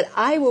 But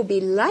I will be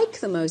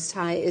like the Most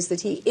High is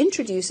that he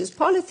introduces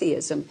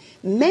polytheism,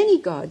 many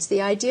gods,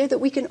 the idea that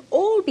we can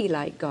all be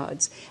like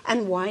gods.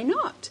 And why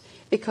not?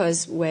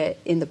 Because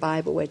in the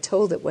Bible we're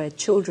told that we're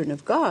children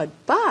of God,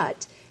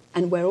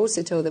 and we're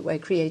also told that we're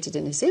created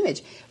in his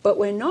image, but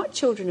we're not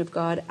children of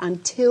God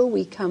until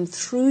we come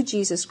through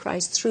Jesus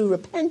Christ, through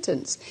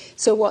repentance.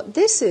 So what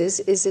this is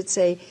it's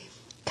a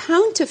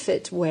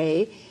counterfeit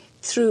way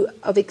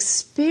of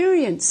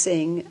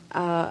experiencing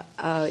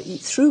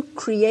through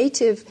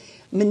creative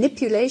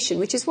manipulation,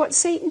 which is what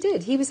Satan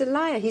did. He was a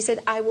liar. He said,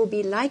 I will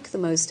be like the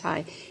Most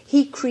High.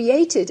 He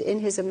created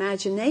in his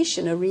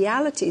imagination a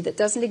reality that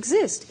doesn't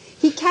exist.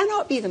 He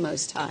cannot be the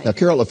Most High. Now,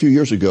 Carol, a few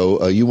years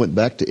ago, you went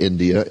back to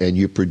India and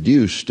you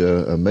produced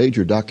a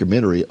major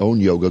documentary on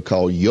yoga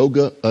called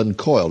Yoga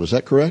Uncoiled. Is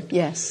that correct?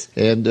 Yes.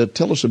 And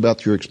tell us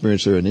about your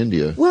experience there in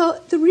India.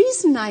 Well, the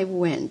reason I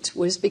went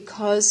was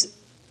because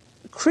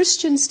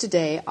Christians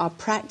today are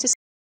practicing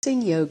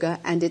yoga,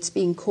 and it's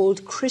being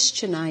called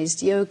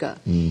Christianized yoga.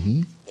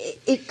 Mm-hmm.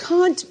 It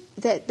can't,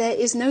 there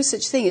is no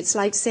such thing. It's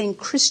like saying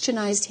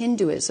Christianized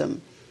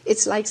Hinduism.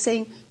 It's like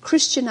saying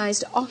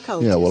Christianized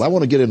occultism. Yeah, well, I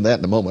want to get into that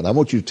in a moment. I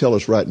want you to tell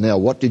us right now,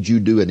 what did you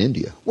do in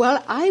India?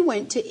 Well, I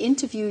went to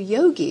interview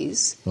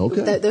yogis,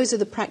 those are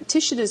the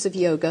practitioners of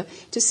yoga,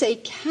 to say,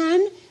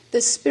 can the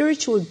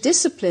spiritual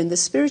discipline, the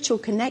spiritual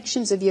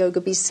connections of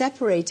yoga be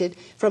separated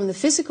from the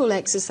physical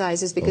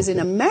exercises? Because in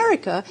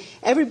America,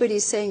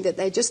 everybody's saying that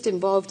they're just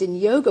involved in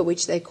yoga,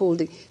 which they call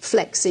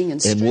flexing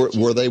and stretching.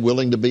 And were they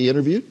willing to be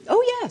interviewed?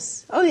 Oh,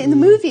 yes. Oh, in the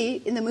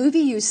movie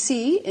you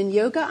see, in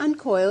Yoga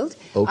Uncoiled,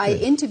 I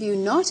interview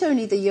not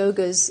only the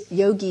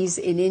yogis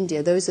in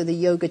India, those are the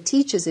yoga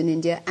teachers in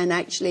India, and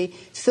actually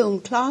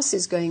film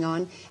classes going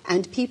on,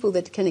 and people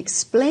that can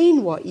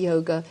explain what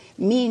yoga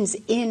means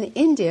in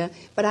India,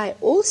 but I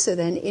also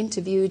then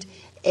interviewed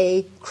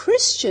a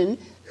Christian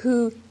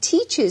who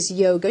teaches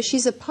yoga.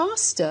 She's a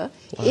pastor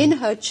in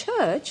her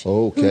church.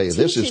 Okay,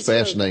 this is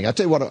fascinating. I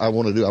tell you what I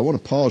want to do. I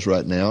want to pause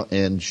right now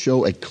and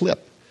show a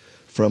clip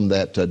from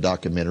that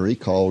documentary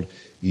called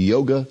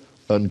Yoga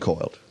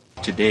Uncoiled.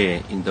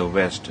 Today in the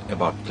West,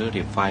 about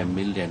 35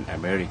 million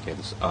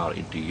Americans are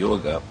into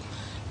yoga,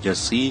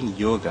 just seeing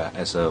yoga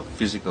as a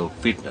physical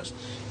fitness.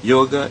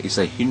 Yoga is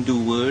a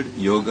Hindu word.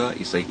 Yoga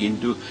is a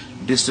Hindu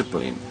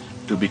discipline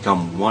to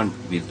become one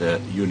with the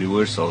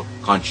universal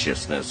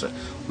consciousness,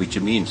 which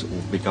means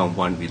become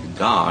one with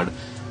God.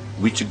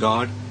 Which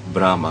God?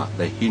 Brahma,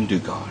 the Hindu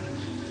God.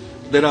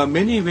 There are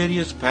many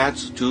various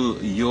paths to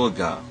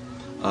yoga.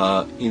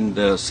 In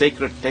the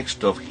sacred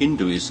text of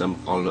Hinduism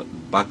called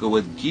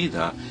Bhagavad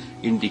Gita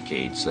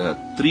indicates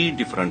 3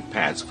 different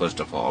paths. First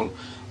of all,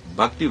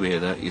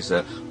 Bhaktiveda is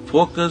a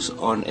focus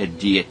on a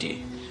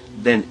deity.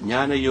 Then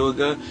Jnana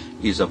Yoga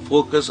is a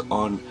focus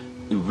on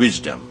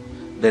wisdom.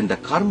 Then the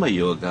Karma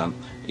Yoga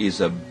is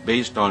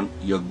based on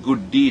your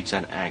good deeds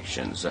and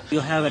actions. You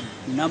have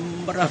a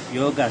number of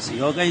yogas.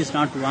 Yoga is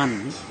not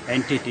one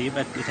entity,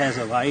 but it has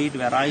a wide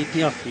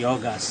variety of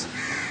yogas.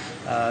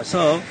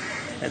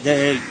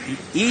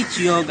 Each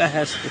yoga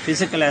has the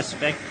physical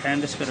aspect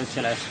and the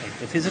spiritual aspect.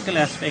 The physical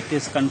aspect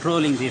is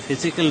controlling the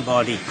physical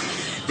body.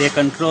 They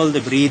control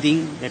the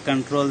breathing, they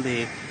control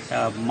the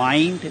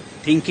mind,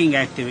 thinking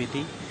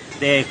activity,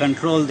 they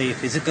control the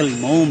physical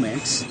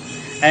movements,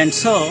 and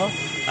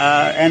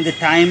the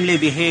timely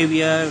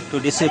behavior to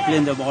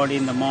discipline the body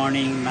in the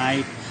morning,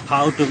 night,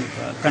 how to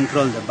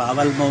control the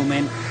bowel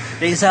movement.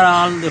 These are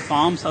all the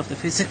forms of the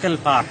physical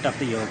part of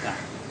the yoga.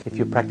 If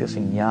you're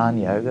practicing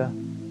Jnana Yoga,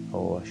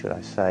 or should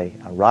I say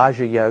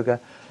Raja Yoga,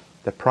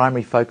 the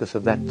primary focus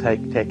of that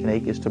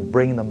technique is to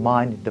bring the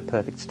mind into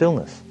perfect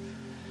stillness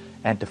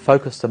and to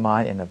focus the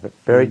mind in a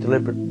very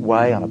deliberate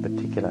way on a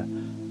particular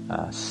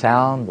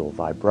sound or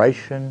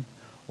vibration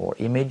or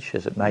image,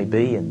 as it may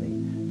be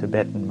in the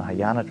Tibetan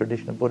Mahayana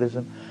tradition of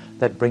Buddhism,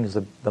 that brings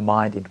the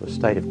mind into a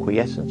state of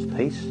quiescence,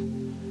 peace,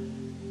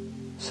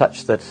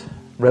 such that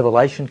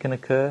revelation can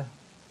occur,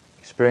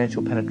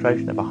 experiential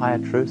penetration of a higher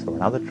truth or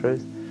another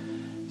truth.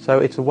 So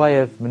it's a way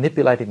of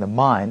manipulating the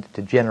mind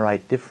to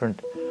generate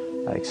different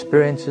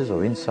experiences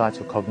or insights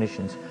or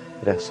cognitions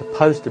that are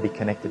supposed to be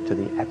connected to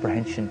the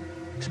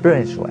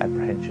experiential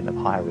apprehension of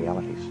higher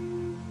realities.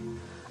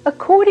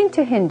 According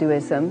to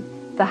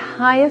Hinduism, the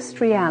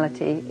highest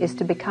reality is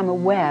to become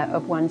aware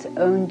of one's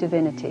own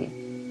divinity.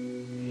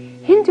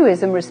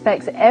 Hinduism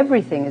respects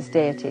everything as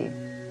deity.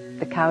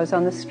 The cows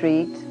on the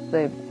street,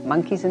 the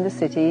monkeys in the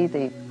city,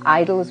 the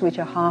idols which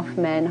are half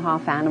men,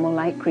 half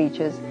animal-like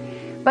creatures.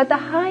 But the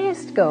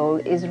highest goal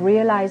is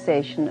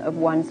realization of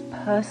one's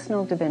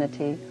personal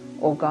divinity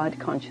or God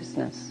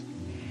consciousness.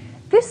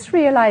 This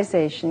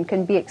realization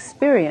can be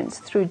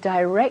experienced through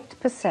direct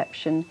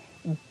perception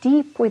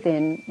deep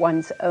within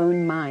one's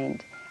own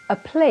mind, a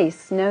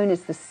place known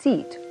as the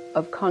seat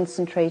of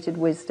concentrated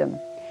wisdom,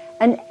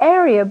 an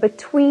area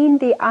between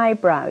the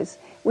eyebrows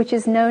which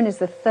is known as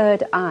the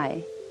third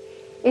eye.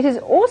 It is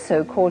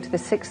also called the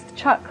sixth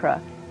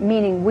chakra,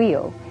 meaning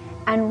wheel,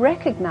 and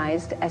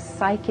recognized as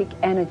psychic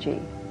energy.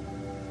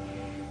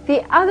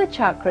 The other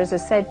chakras are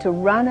said to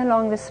run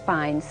along the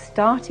spine,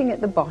 starting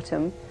at the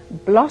bottom,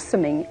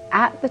 blossoming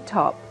at the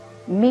top,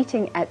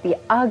 meeting at the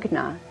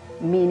Agna,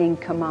 meaning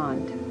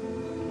command.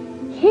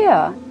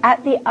 Here,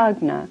 at the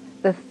Agna,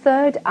 the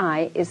third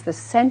eye is the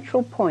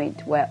central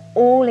point where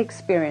all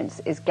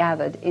experience is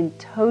gathered in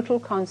total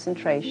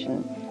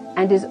concentration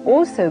and is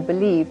also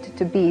believed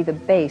to be the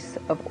base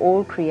of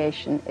all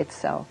creation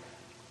itself.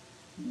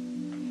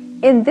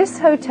 In this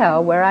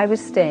hotel where I was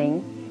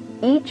staying,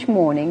 each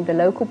morning the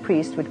local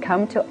priest would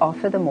come to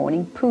offer the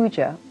morning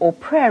puja or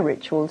prayer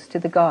rituals to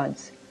the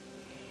gods.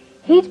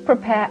 He'd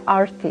prepare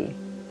arti,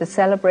 the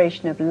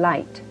celebration of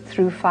light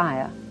through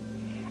fire,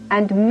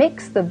 and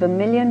mix the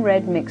vermilion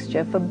red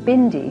mixture for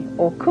bindi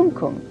or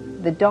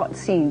kumkum, the dot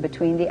seen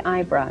between the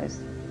eyebrows.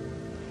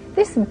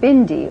 This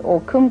bindi or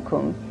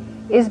kumkum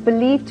is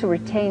believed to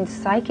retain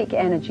psychic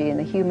energy in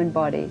the human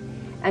body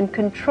and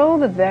control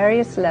the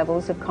various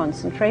levels of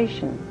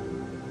concentration.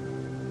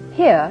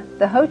 Here,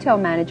 the hotel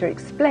manager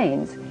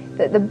explains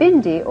that the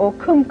bindi or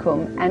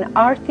kumkum and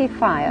arti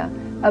fire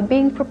are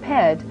being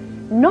prepared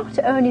not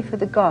only for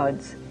the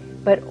gods,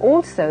 but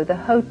also the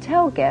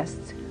hotel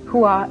guests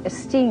who are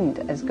esteemed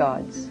as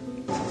gods.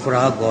 For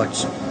our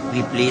gods,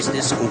 we place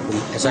this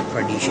kumkum as a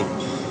tradition.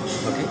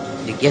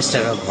 Okay? The guests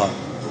are our god.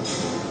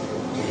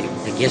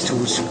 The guest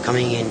who's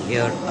coming in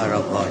here are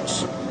our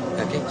gods.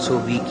 Okay? So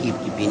we keep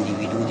the bindi,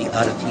 we do the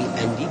arati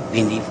and the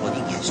bindi for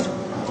the guest.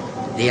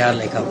 They are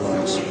like our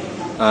gods.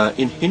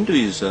 In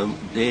Hinduism,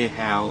 they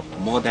have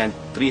more than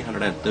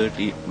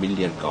 330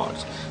 million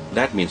gods.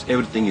 That means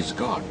everything is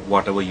God.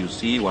 Whatever you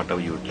see, whatever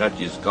you touch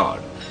is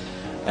God.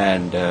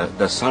 And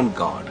the sun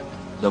god,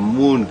 the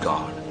moon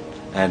god,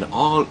 and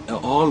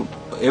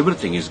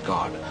everything is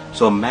God.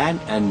 So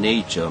man and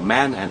nature,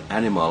 man and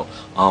animal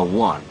are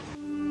one.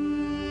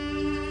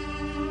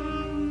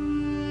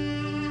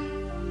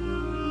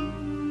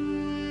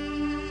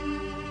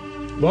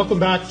 Welcome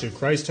back to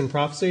Christ in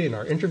Prophecy and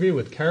our interview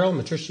with Carol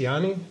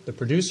Matriciani, the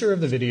producer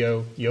of the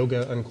video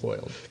Yoga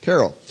Uncoiled.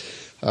 Carol,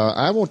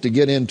 I want to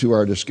get into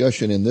our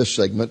discussion in this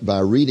segment by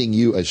reading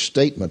you a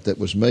statement that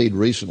was made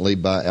recently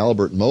by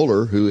Albert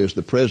Mohler, who is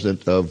the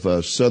president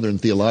of Southern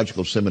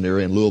Theological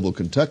Seminary in Louisville,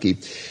 Kentucky.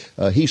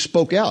 He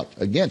spoke out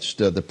against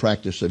the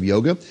practice of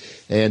yoga,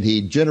 and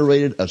he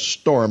generated a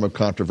storm of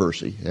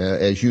controversy.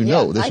 As you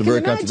know, this is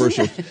very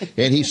controversial.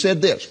 And he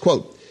said this,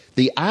 quote,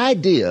 "The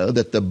idea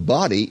that the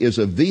body is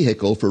a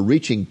vehicle for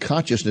reaching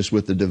consciousness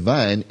with the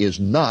divine is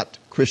not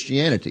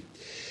Christianity.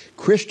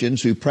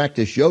 Christians who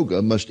practice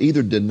yoga must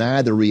either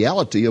deny the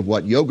reality of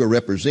what yoga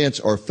represents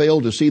or fail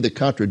to see the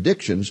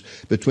contradictions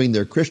between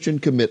their Christian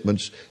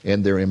commitments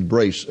and their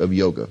embrace of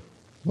yoga."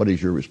 What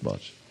is your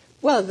response?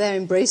 Well, their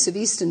embrace of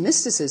Eastern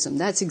mysticism,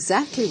 that's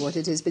exactly what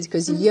it is,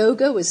 because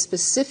yoga was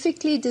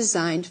specifically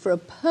designed for a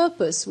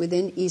purpose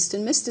within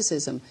Eastern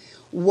mysticism.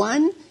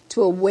 One,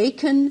 to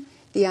awaken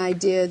the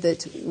idea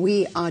that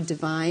we are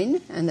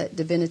divine and that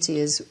divinity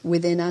is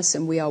within us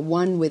and we are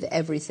one with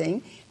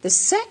everything. The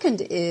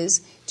second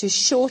is to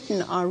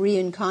shorten our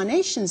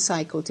reincarnation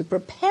cycle, to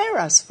prepare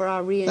us for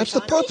our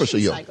reincarnation cycle. That's the purpose of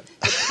yoga.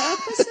 The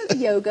purpose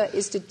of yoga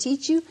is to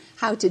teach you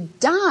how to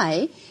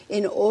die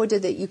in order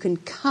that you can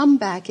come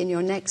back in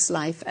your next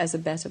life as a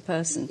better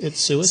person.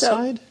 It's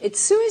suicide? So, it's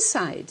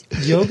suicide.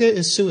 Yoga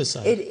is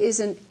suicide. It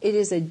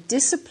is a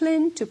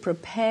discipline to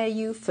prepare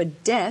you for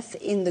death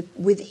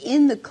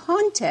within the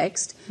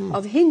context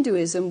of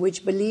Hinduism,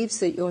 which believes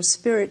that your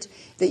spirit,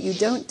 that you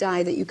don't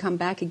die, that you come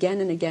back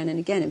again and again and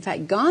again. In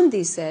fact,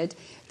 Gandhi said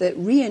that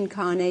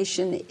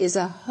reincarnation is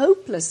a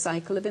hopeless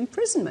cycle of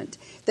imprisonment.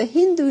 The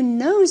Hindu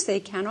knows they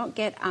cannot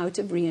get out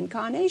of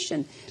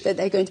reincarnation, that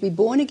they're going to be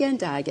born again,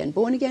 die again,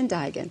 born again,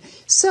 die again.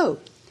 So,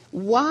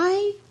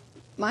 why,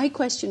 my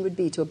question would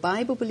be to a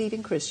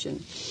Bible-believing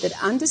Christian that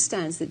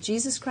understands that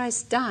Jesus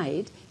Christ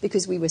died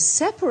because we were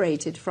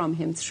separated from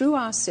him through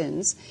our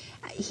sins.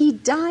 He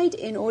died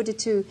in order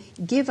to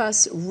give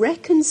us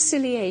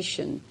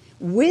reconciliation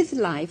with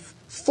life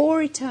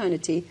for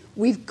eternity.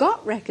 We've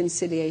got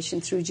reconciliation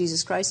through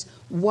Jesus Christ.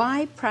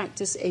 Why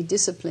practice a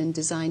discipline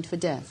designed for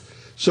death?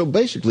 So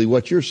basically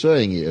what you're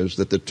saying is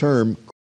that the term